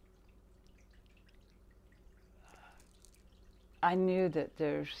I knew that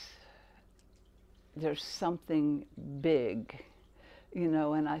there's something big, you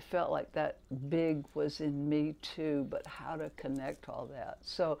know, and I felt like that big was in me too, but how to connect all that.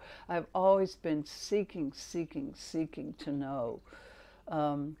 So I've always been seeking to know.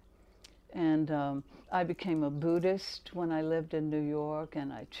 I became a Buddhist when I lived in New York,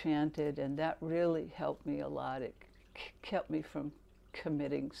 and I chanted, and that really helped me a lot. It kept me from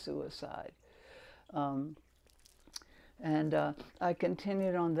committing suicide. I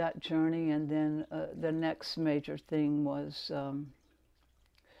continued on that journey, and then the next major thing was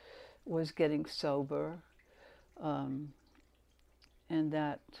getting sober, and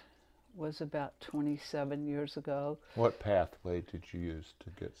that was about 27 years ago. What pathway did you use to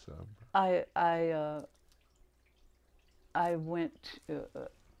get sober? I went.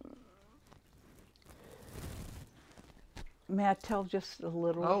 May I tell just a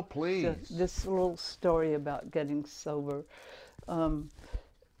little? Oh, please. This little story about getting sober. You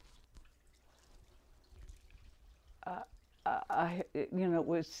know, it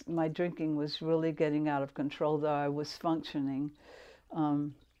was, my drinking was really getting out of control, though I was functioning.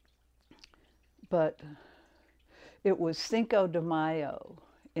 But it was Cinco de Mayo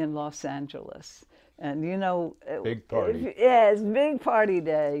in Los Angeles. And, you know, big party. It's big party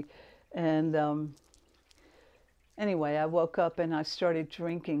day. And anyway, I woke up and I started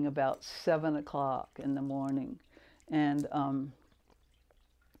drinking about 7 o'clock in the morning. And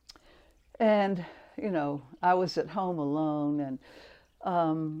you know, I was at home alone,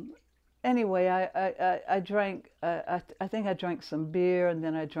 and anyway, I drank, I think I drank some beer, and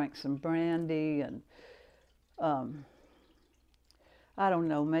then I drank some brandy, and I don't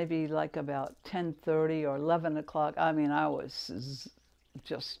know, maybe like about 10:30 or 11 o'clock. I mean, I was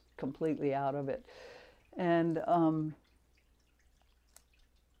just completely out of it. And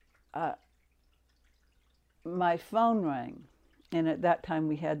my phone rang, and at that time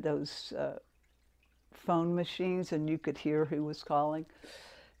we had those phone machines, and you could hear who was calling.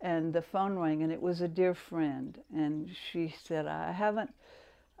 And the phone rang, and it was a dear friend, and she said, I haven't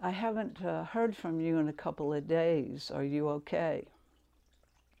heard from you in a couple of days. Are you okay?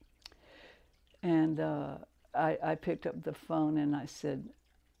 And I picked up the phone and I said,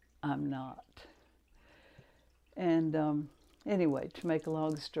 I'm not. And Anyway, to make a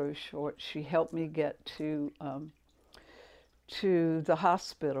long story short, she helped me get to the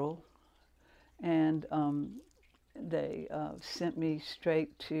hospital, and they sent me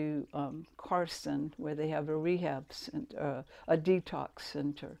straight to Carson, where they have a rehab center, a detox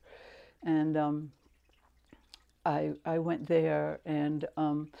center, and I went there, and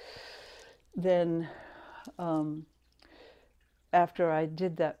then after I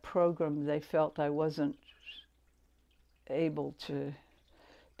did that program, they felt I wasn't able to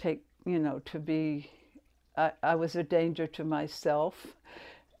take, to be, I was a danger to myself.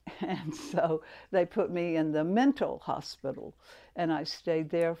 And so they put me in the mental hospital, and I stayed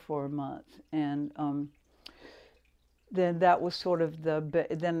there for a month. And then that was sort of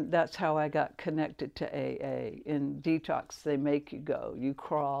then that's how I got connected to AA. In detox, they make you go. You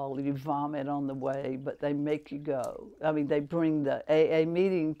crawl, you vomit on the way, but they make you go. I mean, they bring the AA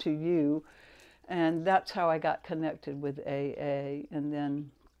meeting to you, and that's how I got connected with AA. And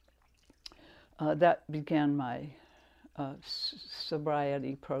then that began my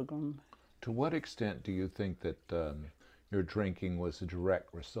sobriety program. To what extent do you think that your drinking was a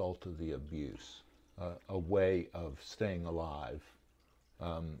direct result of the abuse? A way of staying alive,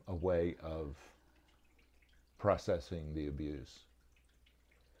 a way of processing the abuse?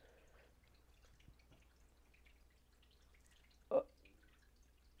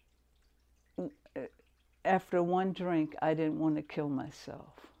 After one drink, I didn't want to kill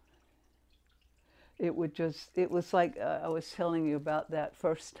myself. It was like I was telling you about that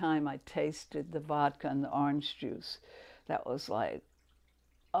first time I tasted the vodka and the orange juice. That was like,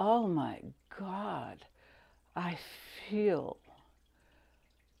 oh my God, I feel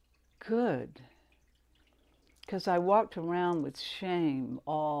good. Because I walked around with shame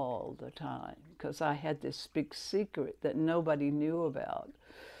all the time, because I had this big secret that nobody knew about.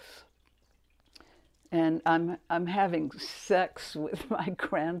 And I'm having sex with my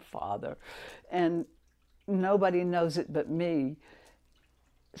grandfather, and nobody knows it but me.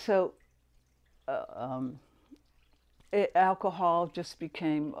 So alcohol just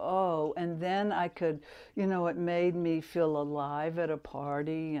became, and then I could, it made me feel alive at a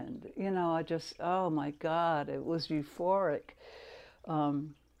party, and, I just, oh my God, it was euphoric. A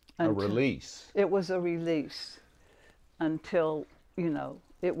release. It was a release until,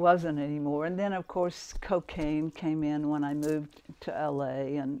 it wasn't anymore. And then, of course, cocaine came in when I moved to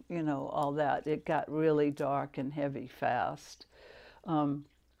LA, and, all that. It got really dark and heavy fast.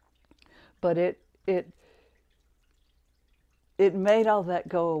 But it made all that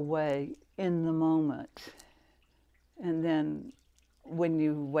go away in the moment. And then when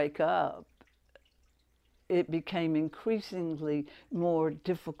you wake up, it became increasingly more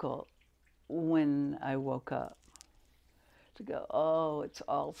difficult when I woke up to go, oh, it's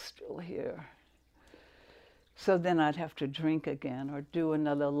all still here. So then I'd have to drink again or do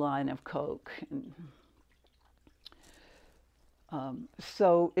another line of Coke. And,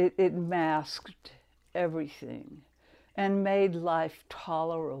 so it masked everything and made life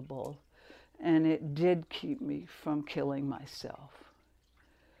tolerable, and it did keep me from killing myself.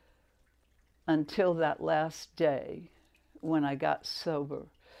 Until that last day when I got sober.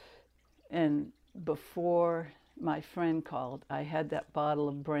 And before my friend called, I had that bottle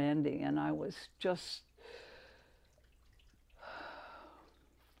of brandy, and I was just,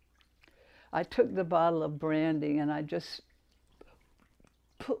 I took the bottle of brandy and I just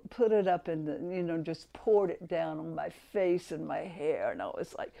put it up in the, just poured it down on my face and my hair, and I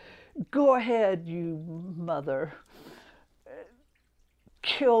was like, go ahead, you mother,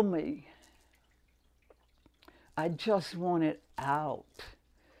 kill me. I just want it out.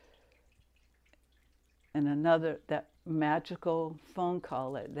 And that magical phone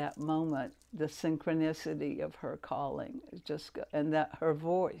call at that moment, the synchronicity of her calling, and that her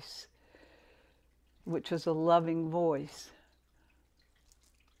voice, which was a loving voice,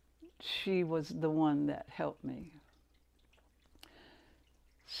 she was the one that helped me.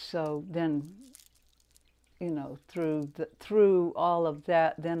 So then, through all of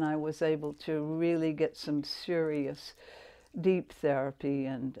that, then I was able to really get some serious, deep therapy,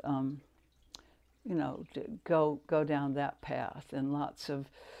 and to go down that path, and lots of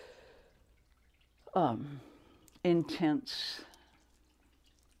intense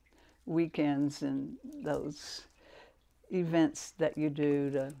weekends and those events that you do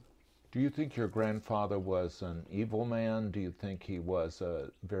to. Do you think your grandfather was an evil man? Do you think he was a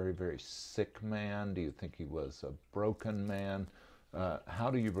very, very sick man? Do you think he was a broken man? How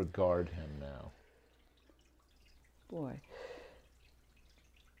do you regard him now? Boy.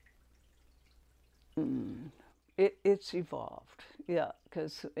 It's evolved, yeah,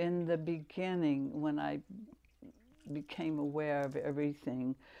 because in the beginning, when I became aware of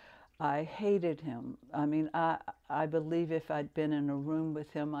everything, I hated him. I mean, I believe if I'd been in a room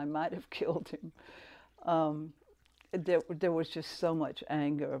with him, I might have killed him. There was just so much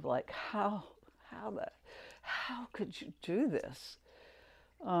anger of like, how could you do this?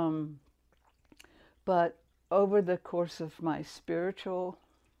 But over the course of my spiritual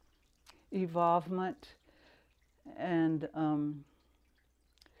evolvement, and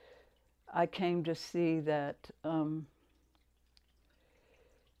I came to see that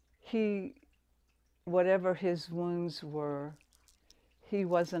whatever his wounds were, he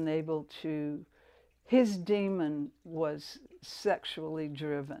wasn't able to, his demon was sexually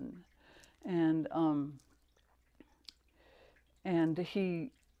driven. And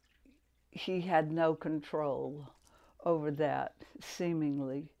he had no control over that,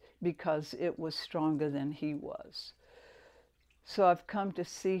 seemingly, because it was stronger than he was. So I've come to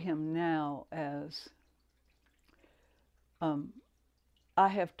see him now as I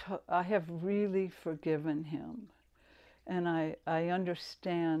have really forgiven him, and I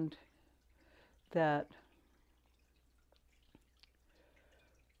understand that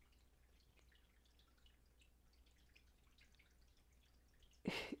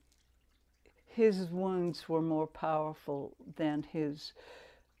his wounds were more powerful than his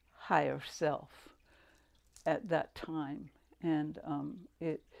higher self at that time, and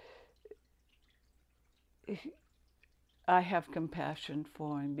I have compassion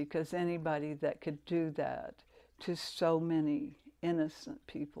for him, because anybody that could do that to so many innocent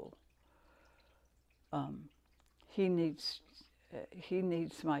people, he needs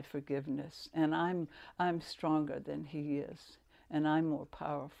my forgiveness, and I'm stronger than he is, and I'm more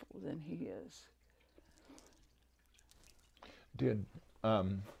powerful than he is. Did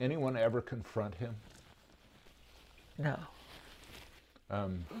anyone ever confront him? No.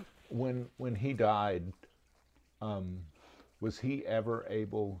 When he died, was he ever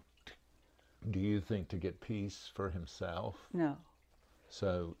able, do you think, to get peace for himself? No.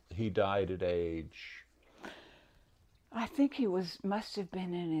 So he died at age? I think he must have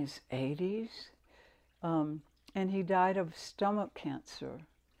been in his 80s, and he died of stomach cancer.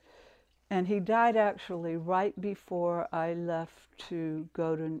 And he died actually right before I left to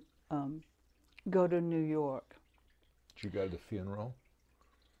go to New York. Did you go to the funeral?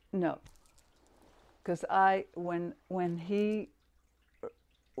 No, because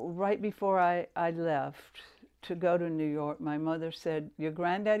right before I left to go to New York, my mother said, "Your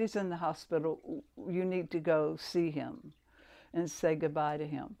granddaddy's in the hospital. You need to go see him and say goodbye to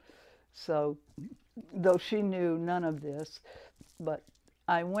him." So, though she knew none of this, but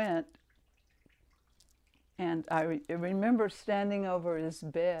I went, and I remember standing over his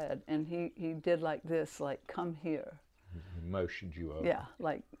bed, and he did like this, like, "Come here." He motioned you over. Yeah,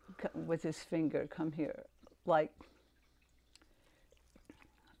 like with his finger, "Come here," like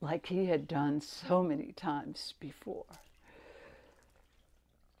he had done so many times before.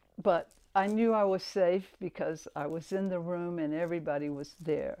 But I knew I was safe because I was in the room and everybody was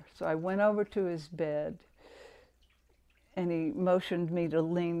there. So I went over to his bed, and he motioned me to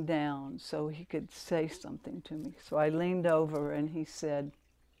lean down so he could say something to me. So I leaned over, and he said,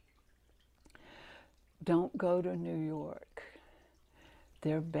 "Don't go to New York.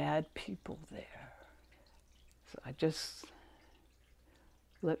 There are bad people there." So I just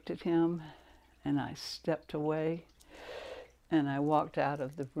looked at him, and I stepped away, and I walked out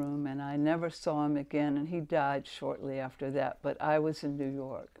of the room, and I never saw him again, and he died shortly after that. But I was in New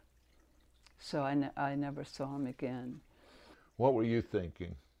York, so I never saw him again. What were you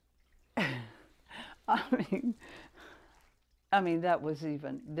thinking? I mean, that was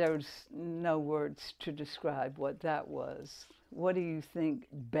there's no words to describe what that was. What do you think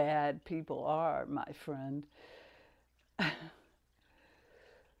bad people are, my friend?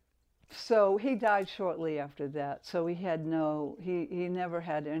 So he died shortly after that. So he never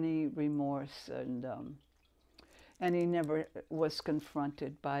had any remorse, and he never was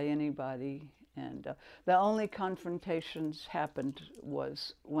confronted by anybody. And the only confrontations happened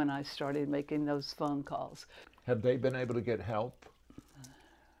was when I started making those phone calls. Have they been able to get help?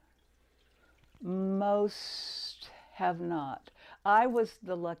 Most have not. I was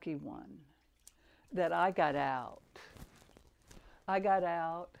the lucky one that I got out. I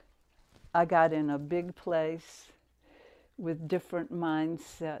got in a big place with different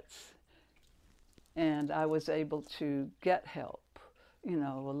mindsets, and I was able to get help. You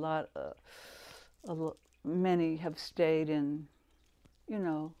know, many have stayed in, you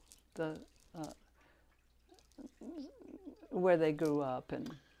know, where they grew up.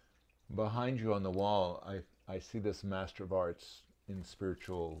 And behind you on the wall, I see this Master of Arts in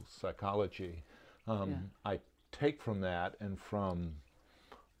Spiritual Psychology. Yeah. I take from that and from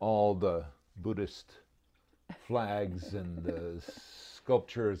all the Buddhist flags and the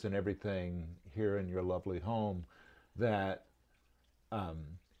sculptures and everything here in your lovely home that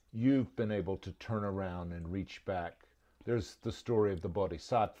you've been able to turn around and reach back? There's the story of the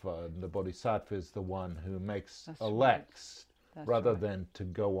Bodhisattva, and the Bodhisattva is the one who elects, rather than to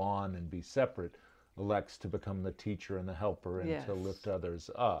go on and be separate, elects to become the teacher and the helper and to lift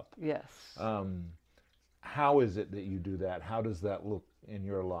others up. Yes. How is it that you do that? How does that look in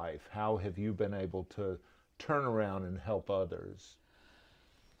your life? How have you been able to turn around and help others?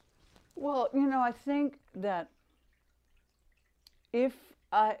 Well, I think that if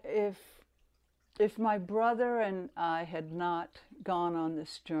my brother and I had not gone on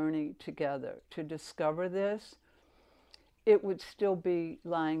this journey together to discover this, it would still be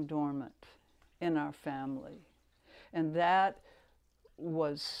lying dormant in our family. And that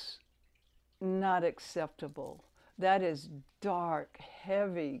was not acceptable. That is dark,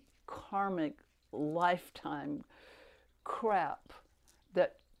 heavy, karmic, lifetime crap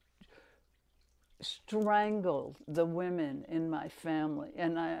that strangled the women in my family.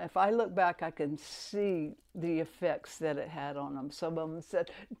 And if I look back, I can see the effects that it had on them. Some of them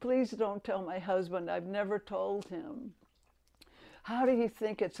said, "Please don't tell my husband, I've never told him." How do you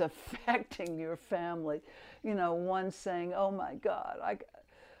think it's affecting your family? One saying, "Oh my God,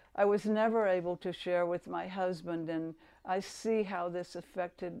 I was never able to share with my husband, and I see how this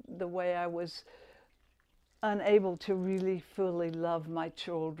affected the way I was unable to really fully love my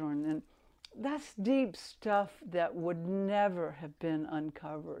children." And that's deep stuff that would never have been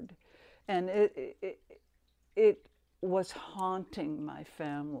uncovered. And it was haunting my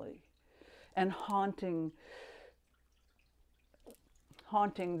family and haunting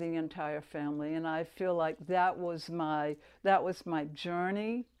the entire family. And I feel like that was my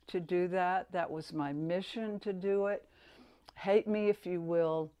journey to do that. That was my mission to do it. Hate me if you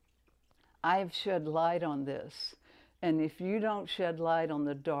will. I've shed light on this. And if you don't shed light on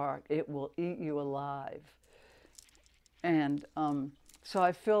the dark, it will eat you alive. And so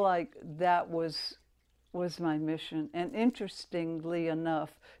I feel like that was my mission. And interestingly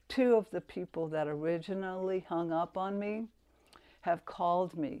enough, 2 of the people that originally hung up on me have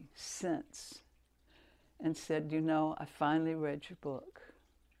called me since and said, "I finally read your book,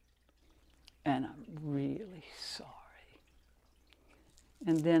 and I'm really sorry."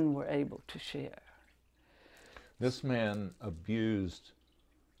 And then we're able to share. This man abused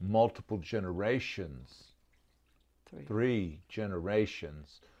multiple generations, 3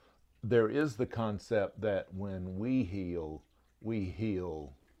 generations. There is the concept that when we heal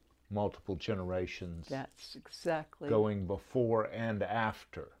multiple generations. That's exactly. Going before and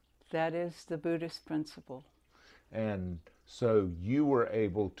after. That is the Buddhist principle. And so you were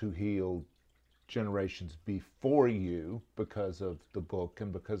able to heal generations before you because of the book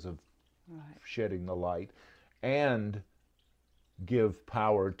and because of shedding the light, and give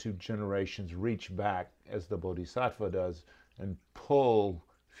power to generations, reach back as the Bodhisattva does, and pull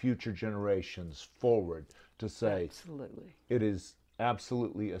future generations forward to say, absolutely, it is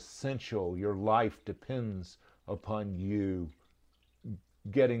absolutely essential. Your life depends upon you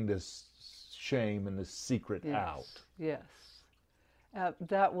getting this shame and this secret out. Yes.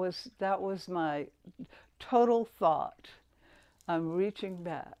 That was my total thought. I'm reaching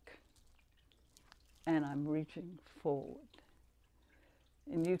back and I'm reaching forward.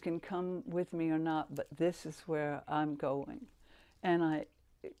 And you can come with me or not, but this is where I'm going. And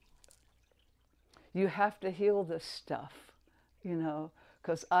you have to heal this stuff,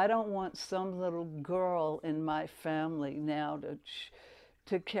 because I don't want some little girl in my family now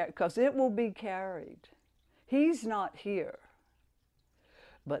to carry, because it will be carried. He's not here,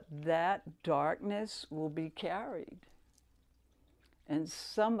 but that darkness will be carried. And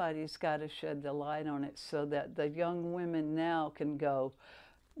somebody's got to shed the light on it so that the young women now can go,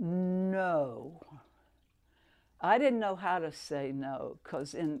 no. I didn't know how to say no,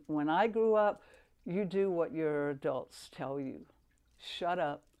 because when I grew up, you do what your adults tell you. Shut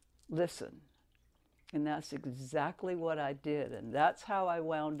up, listen. And that's exactly what I did, and that's how I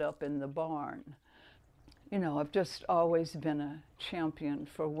wound up in the barn. I've just always been a champion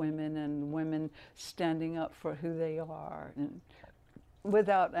for women and women standing up for who they are, and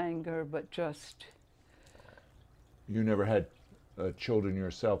without anger, but just... You never had children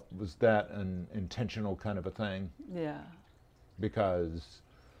yourself. Was that an intentional kind of a thing? Yeah. Because...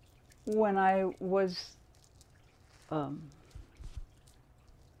 When I was, in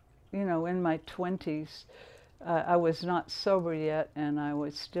my 20s, I was not sober yet, and I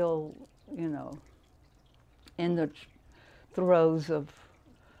was still, in the throes of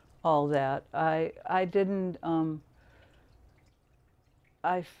all that. I didn't,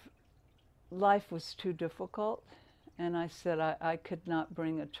 life was too difficult, and I said I could not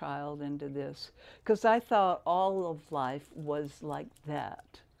bring a child into this, because I thought all of life was like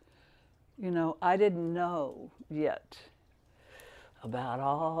that. You know, I didn't know yet about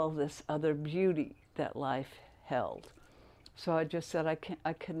all this other beauty that life held. So I just said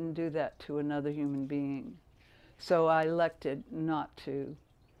I couldn't do that to another human being. So I elected not to.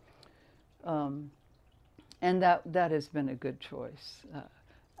 And that has been a good choice.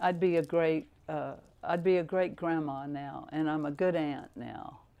 I'd be a great grandma now, and I'm a good aunt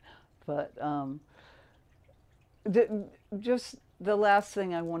now. But just the last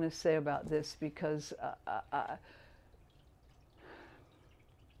thing I want to say about this, because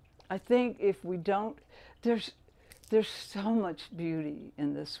I think if we don't, there's so much beauty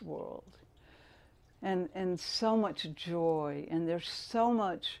in this world, and so much joy, and there's so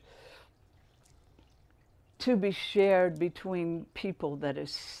much to be shared between people that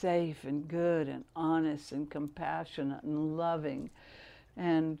is safe and good and honest and compassionate and loving.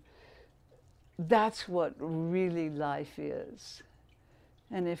 And that's what really life is.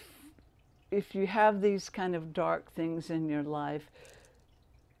 And if you have these kind of dark things in your life,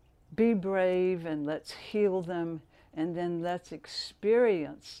 be brave and let's heal them, and then let's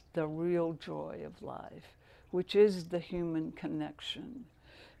experience the real joy of life, which is the human connection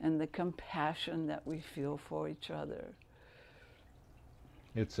and the compassion that we feel for each other.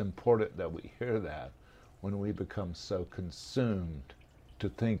 It's important that we hear that when we become so consumed to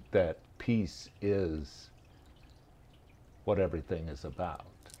think that peace is what everything is about.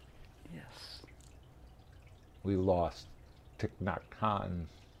 Yes. We lost Thich Nhat Hanh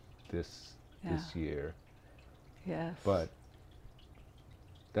this year. Yes. But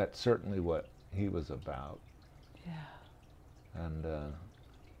that's certainly what he was about. Yeah. And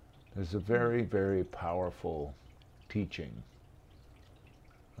there's a very, very powerful teaching.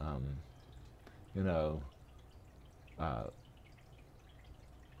 You know,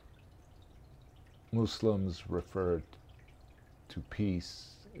 Muslims refer to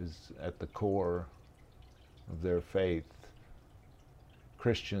peace is at the core of their faith.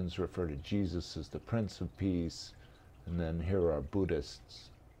 Christians refer to Jesus as the Prince of Peace, and then here are Buddhists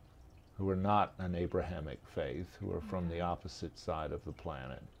who are not an Abrahamic faith, who are from the opposite side of the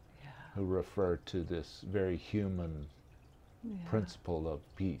planet, who refer to this very human principle of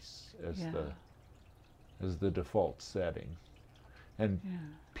peace as the default setting. And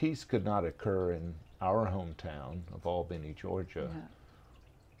peace could not occur in our hometown of Albany, Georgia,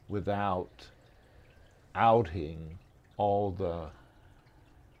 without outing all the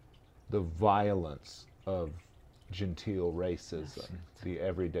violence of genteel racism, the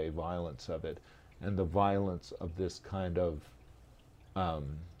everyday violence of it, and the violence of this kind of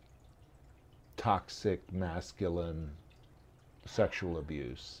toxic, masculine sexual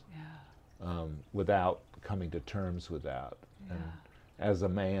abuse, without coming to terms with that. And as a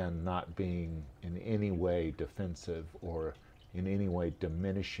man, not being in any way defensive or in any way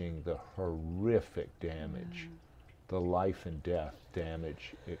diminishing the horrific damage, the life and death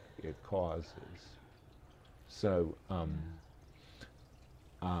damage it causes. So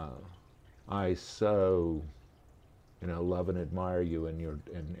I so love and admire you and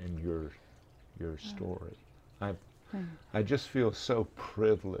your story. I just feel so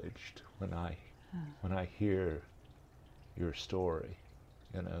privileged when I hear your story,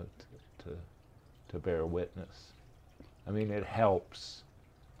 to bear witness. I mean, it helps.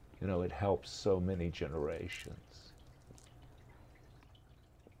 It helps so many generations.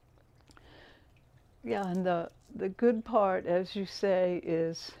 Yeah, and the good part, as you say,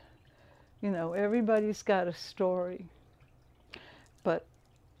 is, everybody's got a story, but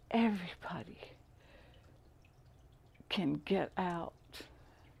everybody can get out.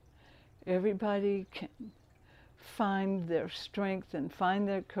 Everybody can find their strength and find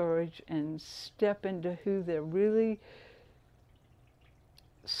their courage and step into who they're really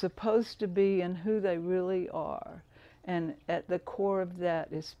supposed to be and who they really are. And at the core of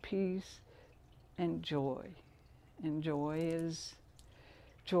that is peace and joy. And joy is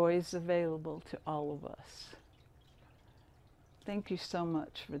available to all of us. Thank you so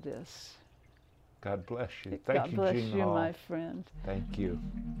much for this. God bless you. God bless you, my friend. Thank you.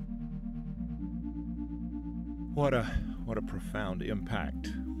 What a profound impact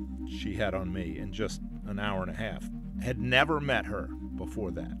she had on me in just an hour and a half. Had never met her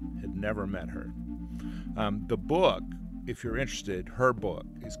before that. Had never met her. The book, if you're interested, her book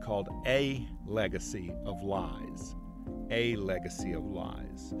is called A Legacy of Lies. A Legacy of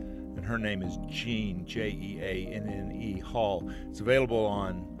Lies. And her name is Jeanne, Jeanne Hall. It's available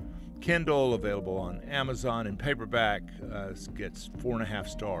on Kindle, available on Amazon in paperback. Gets 4.5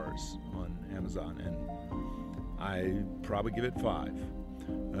 stars on Amazon, and I probably give it 5.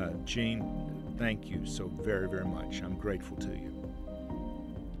 Jean, thank you so very, very much. I'm grateful to you.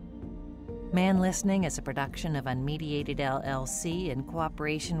 Man Listening is a production of Unmediated LLC in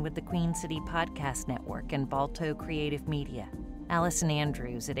cooperation with the Queen City Podcast Network and Balto Creative Media. Allison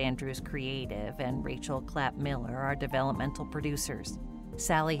Andrews at Andrews Creative and Rachel Clapp-Miller are developmental producers.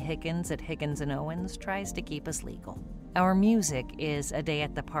 Sally Higgins at Higgins & Owens tries to keep us legal. Our music is A Day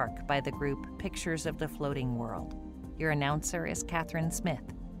at the Park by the group Pictures of the Floating World. Your announcer is Catherine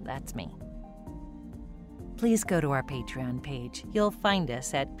Smith. That's me. Please go to our Patreon page. You'll find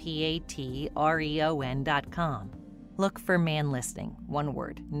us at patreon.com. Look for Man Listening, one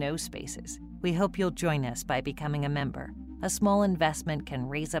word, no spaces. We hope you'll join us by becoming a member. A small investment can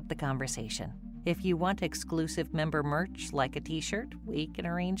raise up the conversation. If you want exclusive member merch like a t-shirt, we can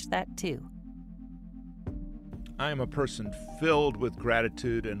arrange that too. I am a person filled with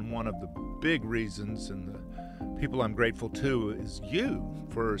gratitude, and one of the big reasons and the people I'm grateful to is you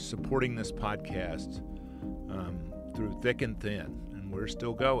for supporting this podcast through thick and thin. And we're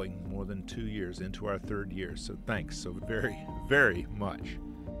still going more than 2 years into our 3rd year. So thanks so very, very much.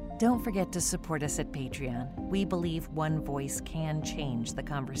 Don't forget to support us at Patreon. We believe one voice can change the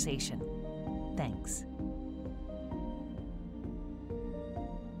conversation. Thanks.